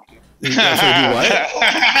 So You guys gonna do what?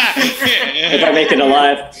 if I make it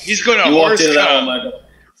alive, He's going to You walked horse into that one, come.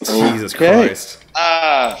 Michael. Jesus Christ.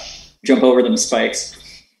 jump over them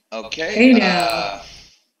spikes. Okay. Hey now.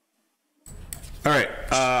 All right.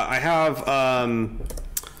 I have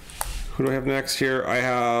who do I have next here? I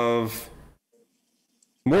have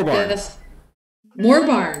Morbarn. Yes. More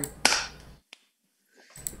barn.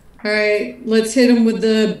 All right, let's hit him with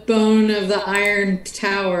the bone of the iron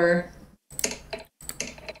tower.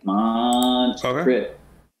 Come on, Okay. crit.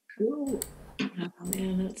 Cool. Oh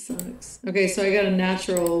man, that sucks. Okay, so I got a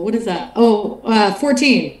natural. What is that? Oh,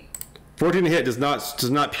 14. 14 to hit does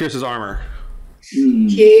not pierce his armor.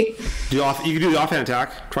 Okay. You can do the offhand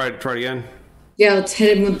attack. Try it again. Yeah, let's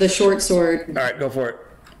hit him with the short sword. All right, go for it.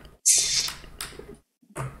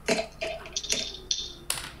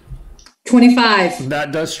 25.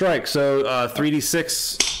 That does strike. So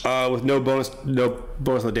 3d6 with no bonus on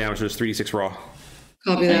the damage. So it's 3d6 raw.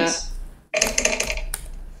 Copy Nice. that.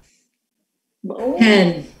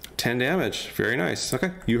 10. 10 damage. Very nice.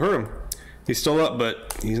 Okay, you hurt him. He's still up,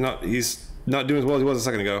 but he's not doing as well as he was a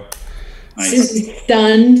second ago. Nice. He's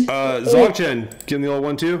stunned. Dzog Chen, give him the old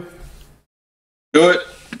 1-2. Do it.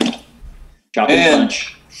 Chopping And-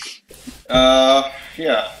 punch.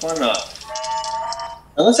 Yeah, why not?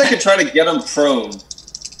 Unless I could try to get him prone.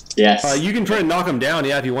 Yes. You can try to knock him down,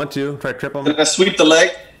 yeah, if you want to. Try to trip him. Can I sweep the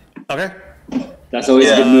leg? Okay. That's always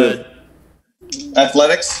a good move.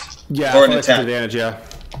 Athletics? Yeah, Or an athletics attack? advantage, yeah.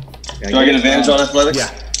 Do I get advantage on athletics?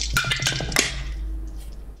 Yeah.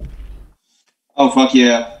 Oh, fuck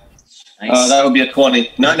yeah. Nice. That would be a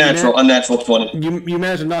 20. Not natural, unnatural 20. You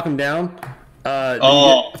managed to knock him down.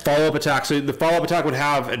 Follow-up attack. So the follow-up attack would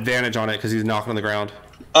have advantage on it because he's knocking on the ground.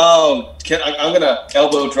 Oh, I'm gonna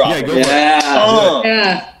elbow drop. Yeah, go Oh.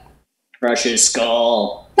 Yeah. Crush his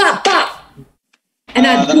skull. Pop, pop. And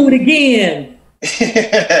I do it again.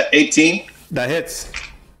 18. That hits.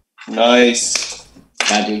 Nice.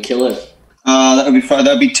 God, dude, kill it. That would be fine.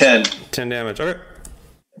 That'd be 10. 10 damage. Okay.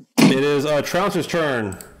 It is Trouncer's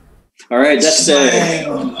turn. All right, that's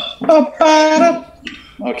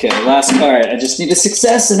okay, last card. I just need a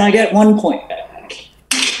success, and I get 1 point back.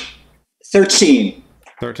 13.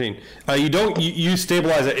 13. You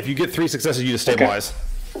stabilize it. If you get 3 successes, you just stabilize.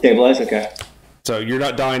 Stabilize. Okay. So you're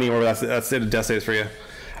not dying anymore. That's the death saves for you.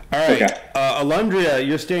 All right. Okay. Alöndrea,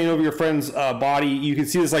 you're standing over your friend's body. You can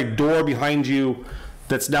see this like door behind you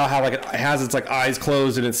that's now it has its like eyes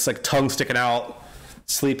closed and its like tongue sticking out,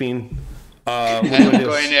 sleeping. What do you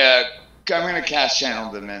do? I'm going to cast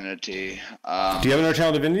Channel Divinity. Do you have another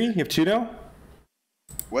Channel Divinity? You have 2 now?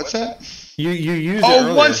 What's that? You used it Oh,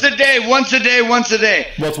 earlier. once a day. Well,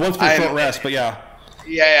 it's once for a short rest, but yeah.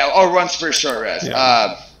 Yeah. Or once for a short rest.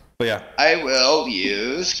 Yeah. But yeah. I will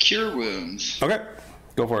use Cure Wounds. Okay.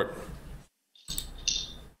 Go for it.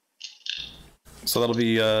 So that'll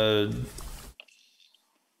be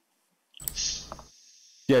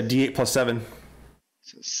D8 plus 7.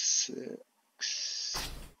 So 6.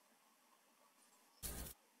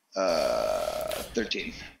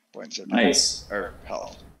 13 points of Nice. or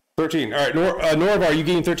health. 13. All right, Norovar, you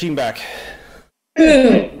gain 13 back.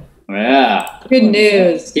 Good. Yeah. Good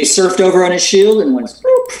news. He surfed over on his shield and went.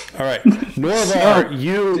 Boop. All right, Norovar,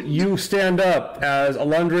 you stand up as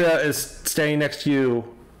Alöndrea is standing next to you,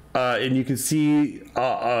 and you can see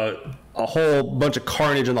a whole bunch of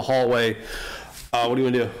carnage in the hallway. What do you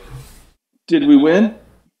want to do? Did we win?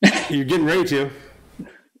 You're getting ready to.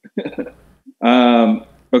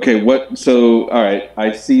 Okay, all right,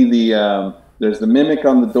 I see there's the mimic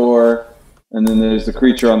on the door, and then there's the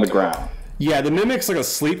creature on the ground. Yeah, the mimic's like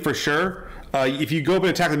asleep for sure. If you go up and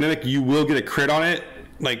attack the mimic, you will get a crit on it,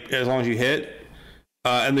 like as long as you hit.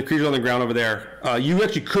 And the creature on the ground over there. You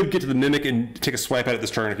actually could get to the mimic and take a swipe at it this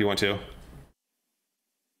turn if you want to.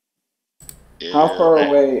 How far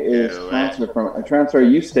away is Trouncer from Trouncer? Are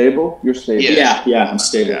you stable? You're stable. Yeah, I'm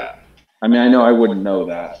stable. Yeah. I mean, I know I wouldn't know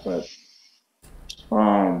that, but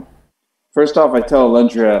first off, I tell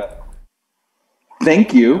Alöndrea,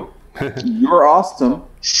 thank you. You're awesome.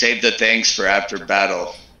 Save the thanks for after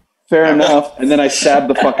battle. Fair enough. And then I stab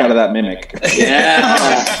the fuck out of that mimic.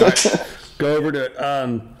 Yeah. Go over to it.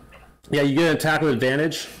 Yeah, you get an attack with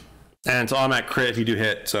advantage, and it's automatic crit if you do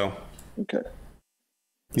hit. So Okay.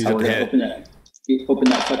 use So it we're to gonna hit. open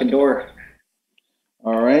that fucking door.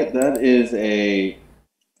 All right, that is a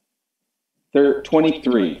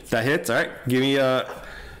 23. That hits. All right. Give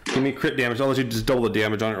me crit damage. I'll let you just double the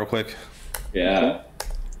damage on it real quick. Yeah.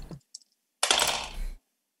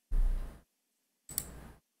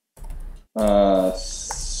 Uh, 5,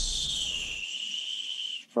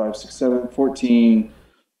 6, 7, 14.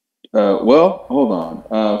 Well, hold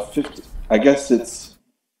on. 50. I guess it's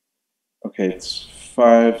okay. It's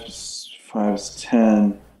 5 is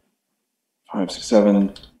 10. 5, 6,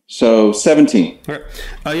 7. So 17. Okay.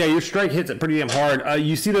 Yeah, your strike hits it pretty damn hard.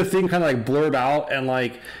 You see the thing kind of like blurred out, and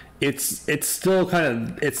like it's still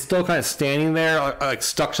kind of standing there, like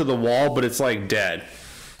stuck to the wall, but it's like dead.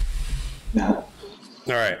 All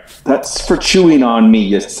right. That's for chewing on me,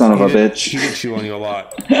 you son of a bitch. He did chew on you a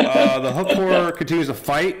lot. The hook horror continues to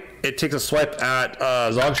fight. It takes a swipe at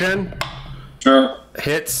Dzog Chen. Sure.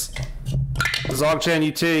 Hits. Dzog,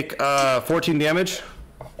 you take 14 damage.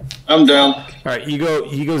 I'm down. All right, he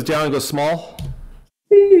goes down and goes small.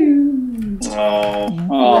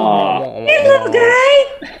 Oh. Hey, little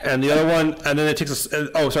guy. And the other one, and then it takes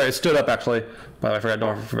it stood up actually. But I forgot,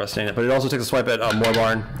 don't forget saying it. But it also takes a swipe at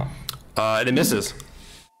Morbarn. And it misses.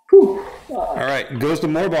 All right, goes to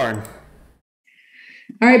Morbarn.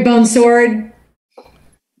 All right, bone sword.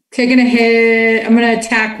 Taking a hit. I'm gonna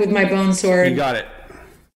attack with my bone sword. You got it.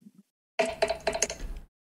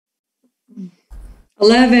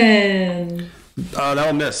 11.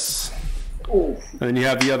 That'll miss. And then you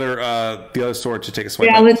have the other sword to take a swipe.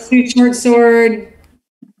 Yeah, at. let's do short sword.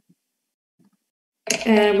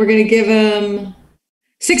 And we're gonna give him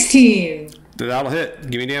 16. That'll hit.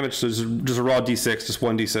 Give me damage. So just a raw d6, just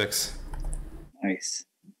 1d6. Nice.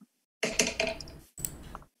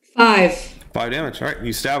 5. 5 damage. All right,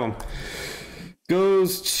 you stab him.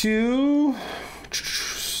 Goes to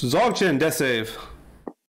Dzog, death save.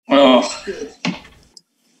 Oh.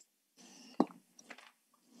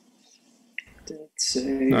 All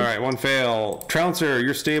right, one fail. Trouncer,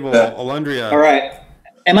 you're stable. Alöndrea. All right.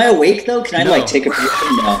 Am I awake though? Can I No. like take a break?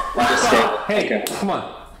 No. I'm just stable. Hey, Okay. come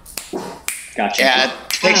on. Gotcha. Yeah, it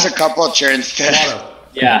takes a couple of turns to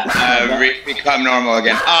Yeah. become normal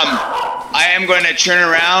again. I am going to turn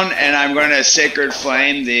around and I'm going to sacred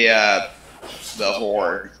flame the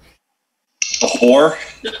whore. A whore?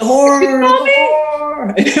 Whore.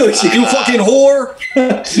 You fucking whore!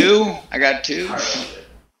 2. I got 2.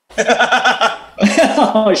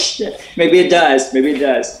 Oh shit. Maybe it does.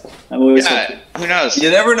 I'm always Who knows? You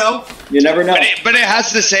never know. You never know. But it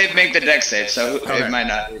has to save, make the deck save, so Okay. it might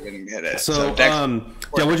not even hit it. So, dex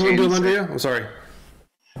yeah, what'd you want to do, Alöndrea? I'm sorry.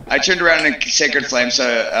 I turned around in sacred flame,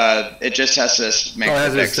 so it just has to make Oh, it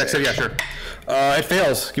has the a deck dex save. save, yeah, sure. It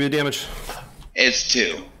fails. Give me the damage. It's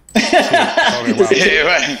 2. Okay,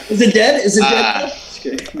 wow. Is it dead? Is it dead? Just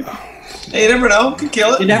kidding. Hey, you never know. Could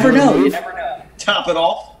kill You it. never know. You never know. Top it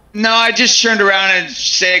off. No, I just turned around and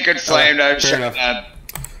sacred flamed. I was fair trying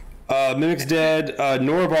enough. Mimic's dead.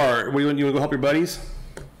 Norovar, you want to go help your buddies?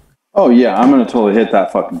 Oh yeah, I'm gonna totally hit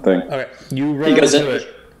that fucking thing. Okay, you run He goes into in.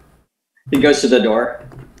 it. He goes to the door.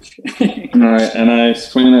 All right, and I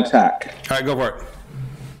swing an attack. All right, go for it.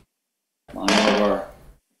 Come on over.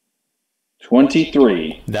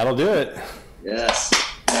 23. That'll do it. Yes.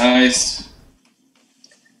 Nice.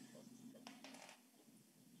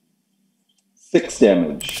 6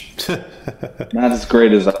 damage. Not as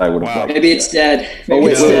great as I would have Wow. liked. Maybe it's dead. Oh, Maybe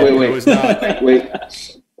wait, it's wait, dead. wait, wait. It was not. Wait.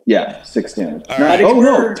 Yeah, 6 damage. All Not- right. oh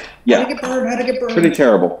no. How'd Yeah, it get burned? How'd it get burned? pretty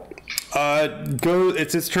terrible.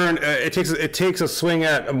 It's its turn. It takes a swing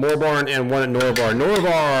at Morbarn and one at Norovar.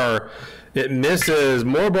 Norovar, it misses.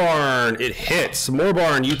 Morbarn, it hits.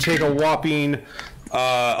 Morbarn, you take a whopping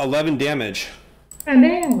 11 damage. Oh,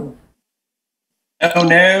 damn. Oh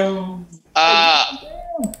no.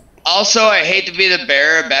 Also, I hate to be the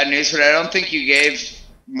bearer of bad news, but I don't think you gave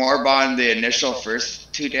Morbarn the initial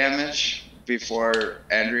first 2 damage before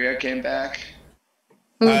Andrea came back.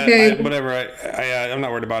 Okay. Whatever. I'm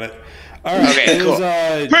not worried about it. All right. Okay, it cool.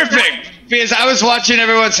 is, Perfect! Because I was watching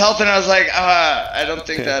everyone's health and I was like, I don't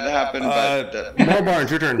think that happened. But Morbarn,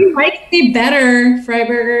 your turn. You might be better,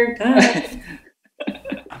 Freiburger. God.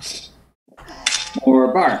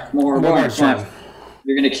 More barn. Morbarn's turn.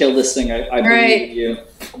 You're gonna kill this thing. I believe right. in you.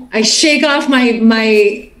 I shake off my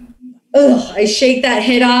I shake that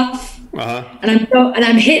hit off, and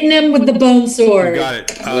I'm hitting him with the bone sword. You got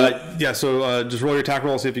it. Yeah. So just roll your attack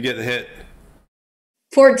roll. See if you get the hit.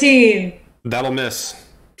 14. That'll miss.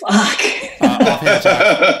 Fuck. Offhand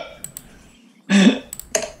attack.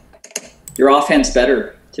 Your offhand's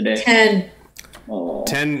better today. 10. Oh.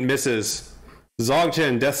 10 misses.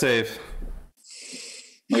 Dzog, death save.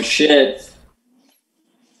 No shit.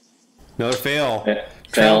 Another fail.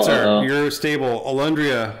 Fail, Trouncer, you're stable.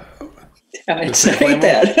 Alöndrea. Damn it, I hate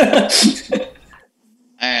that.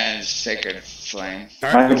 and sacred flame. All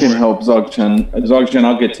right, I go can for it. help Dzog. Dzog,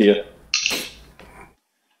 I'll get to you.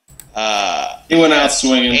 He went out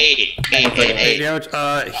swinging. 8 damage.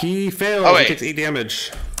 He fails. Oh, He wait. takes 8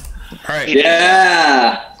 damage. All right.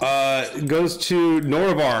 Yeah. Goes to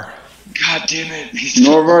Norovar. God damn it.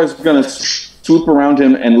 Norovar is going to swoop around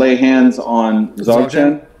him and lay hands on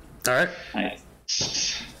Dzog. All right.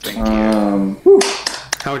 Nice.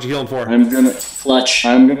 How much you healing for? I'm gonna Clutch.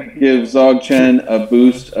 give Dzog a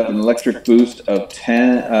boost, an electric boost of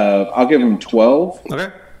 10. I'll give him 12.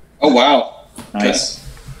 Okay. Oh wow. Nice.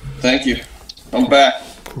 Thank you. I'm back.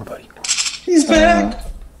 Come on, buddy. He's back.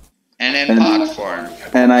 And in pod form.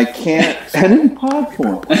 And I can't. And in pod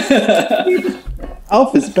form.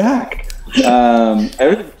 Alpha's back.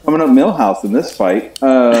 Everything's coming up Millhouse in this fight.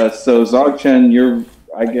 So Dzog Chen,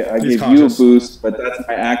 I gave you a boost, but that's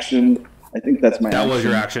my action. I think that's my action. That was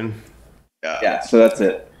your action. Yeah, so that's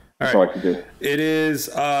it. That's all I can do. It is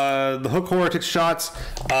the hook horror takes shots.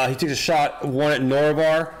 He takes a shot, one at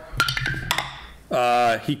Norovar.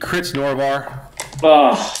 He crits Norovar.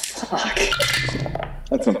 Oh, fuck.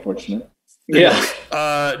 That's unfortunate. Yeah.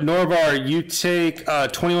 Norovar, you take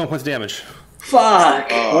 21 points of damage. Fuck.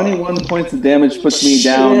 21 points of damage puts me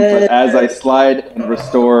down, but as I slide and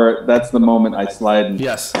restore, that's the moment I slide and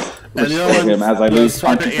Yes. restore him as I lose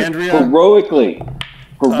consciousness. Andrea. Heroically.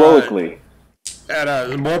 At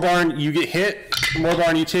Moorbarn, you get hit.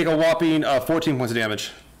 Moorbarn, you take a whopping 14 points of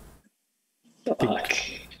damage. Fuck.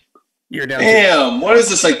 You're down. Damn, what is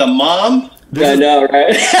this, like the mom? I know,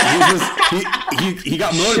 right? He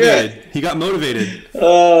got motivated. He got motivated.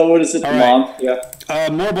 What is it, All Mom? right. Yeah.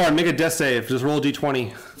 Moorbarn, make a death save. Just roll a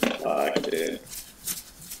d20. Fuck, dude.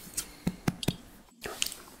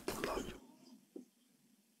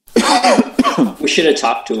 We should have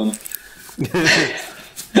talked to him.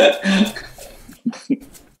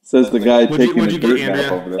 Says the guy taking what'd a you dirt get,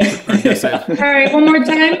 nap Andrea? over there. All right, one more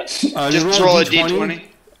time. Just roll a d20.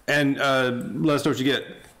 And let us know what you get.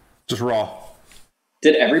 Just raw.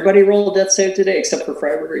 Did everybody roll a death save today except for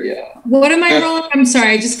Freiburger? Yeah. What am I rolling? I'm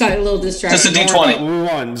sorry, I just got a little distracted. Just a d20. Move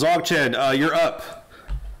on. Dzog Chen, you're up.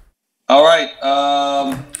 All right.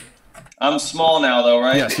 I'm small now, though,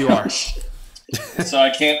 right? Yes, you are. So I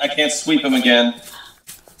can't sweep him again. You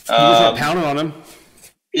just want to pound it on him.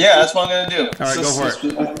 Yeah, that's what I'm gonna do. All right, go for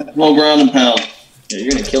it. Roll ground and pound. Yeah,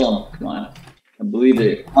 you're gonna kill him. Come on. I believe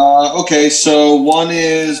it. Okay, so one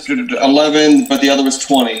is 11, but the other was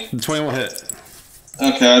 20. The 20 will hit.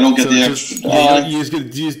 Okay, I don't get the just, extra. you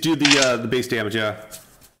just do the base damage, yeah.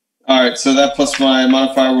 All right, so that plus my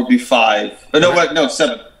modifier would be 5. Oh, no, wait, no,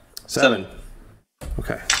 7. 7.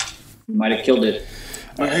 Okay. You might have killed it.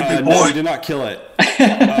 No, you did not kill it.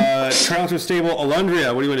 Trouncer stable.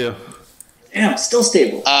 Alöndrea, what do you want to do? Damn, still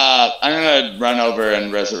stable. I'm gonna run over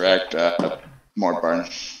and resurrect Moorbarn.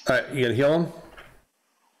 All right, you gonna heal him?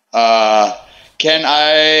 Can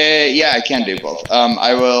I? Yeah, I can do both.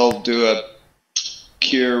 I will do a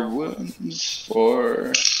cure wounds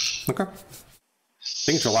for. Okay. I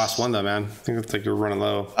think it's your last one though, man. I think it's like you're running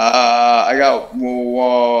low. I got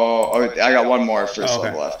one more first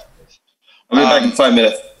level left. I'll be back in 5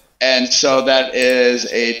 minutes. And so that is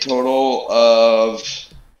a total of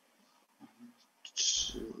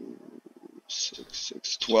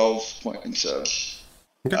 12 points of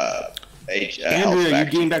Andrea, you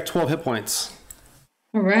gain back 12 hit points.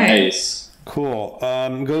 All right. Nice. Cool.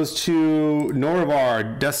 Goes to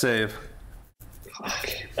Norovar, death save. Fuck.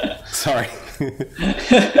 Sorry.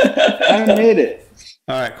 I made it.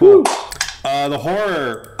 All right, cool. The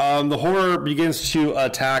horror begins to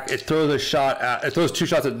attack. It throws two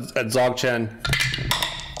shots at Dzog Chen.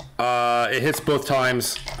 It hits both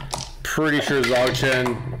times. Pretty sure Dzog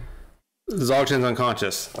Chen's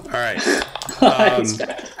unconscious. All right.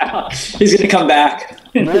 He's gonna come back.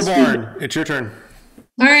 Moorbarn, it's your turn.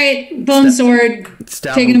 All right, bone sword.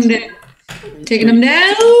 Taking him down. Taking him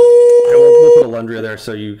down. We'll put Alöndrea there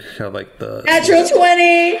so you have like the Natural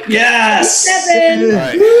 20. Yes. 7. All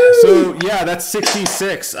right. So yeah, that's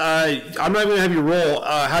 66. I'm not gonna have you roll.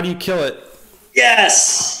 How do you kill it?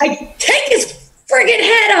 Yes. I take his friggin'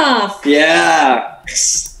 head off. Yeah.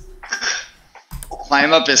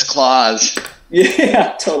 Climb up his claws.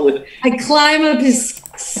 Yeah, totally. I climb up his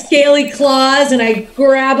scaly claws and I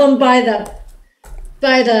grab him by the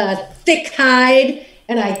thick hide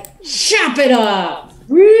and I chop it off.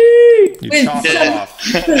 You chop it off.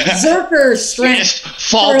 Berserker strength. You just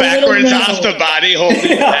fall backwards off the body, holding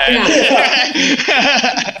it.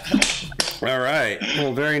 All right.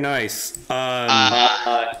 Well, very nice.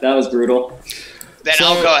 That was brutal. Then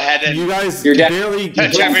I'll go ahead and you guys You're barely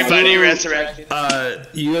touch everybody, resurrect.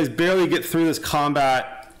 you guys barely get through this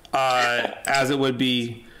combat as it would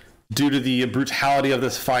be due to the brutality of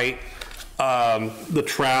this fight. The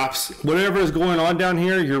traps, whatever is going on down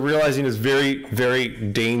here, you're realizing is very, very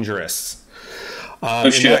dangerous.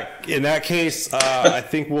 In that case, I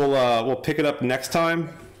think we'll pick it up next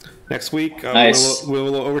week. Nice. We're a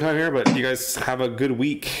little overtime here, but you guys have a good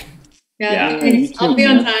week. Yeah, Yeah. I'll be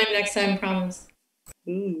on time next time, promise.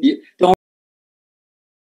 Don't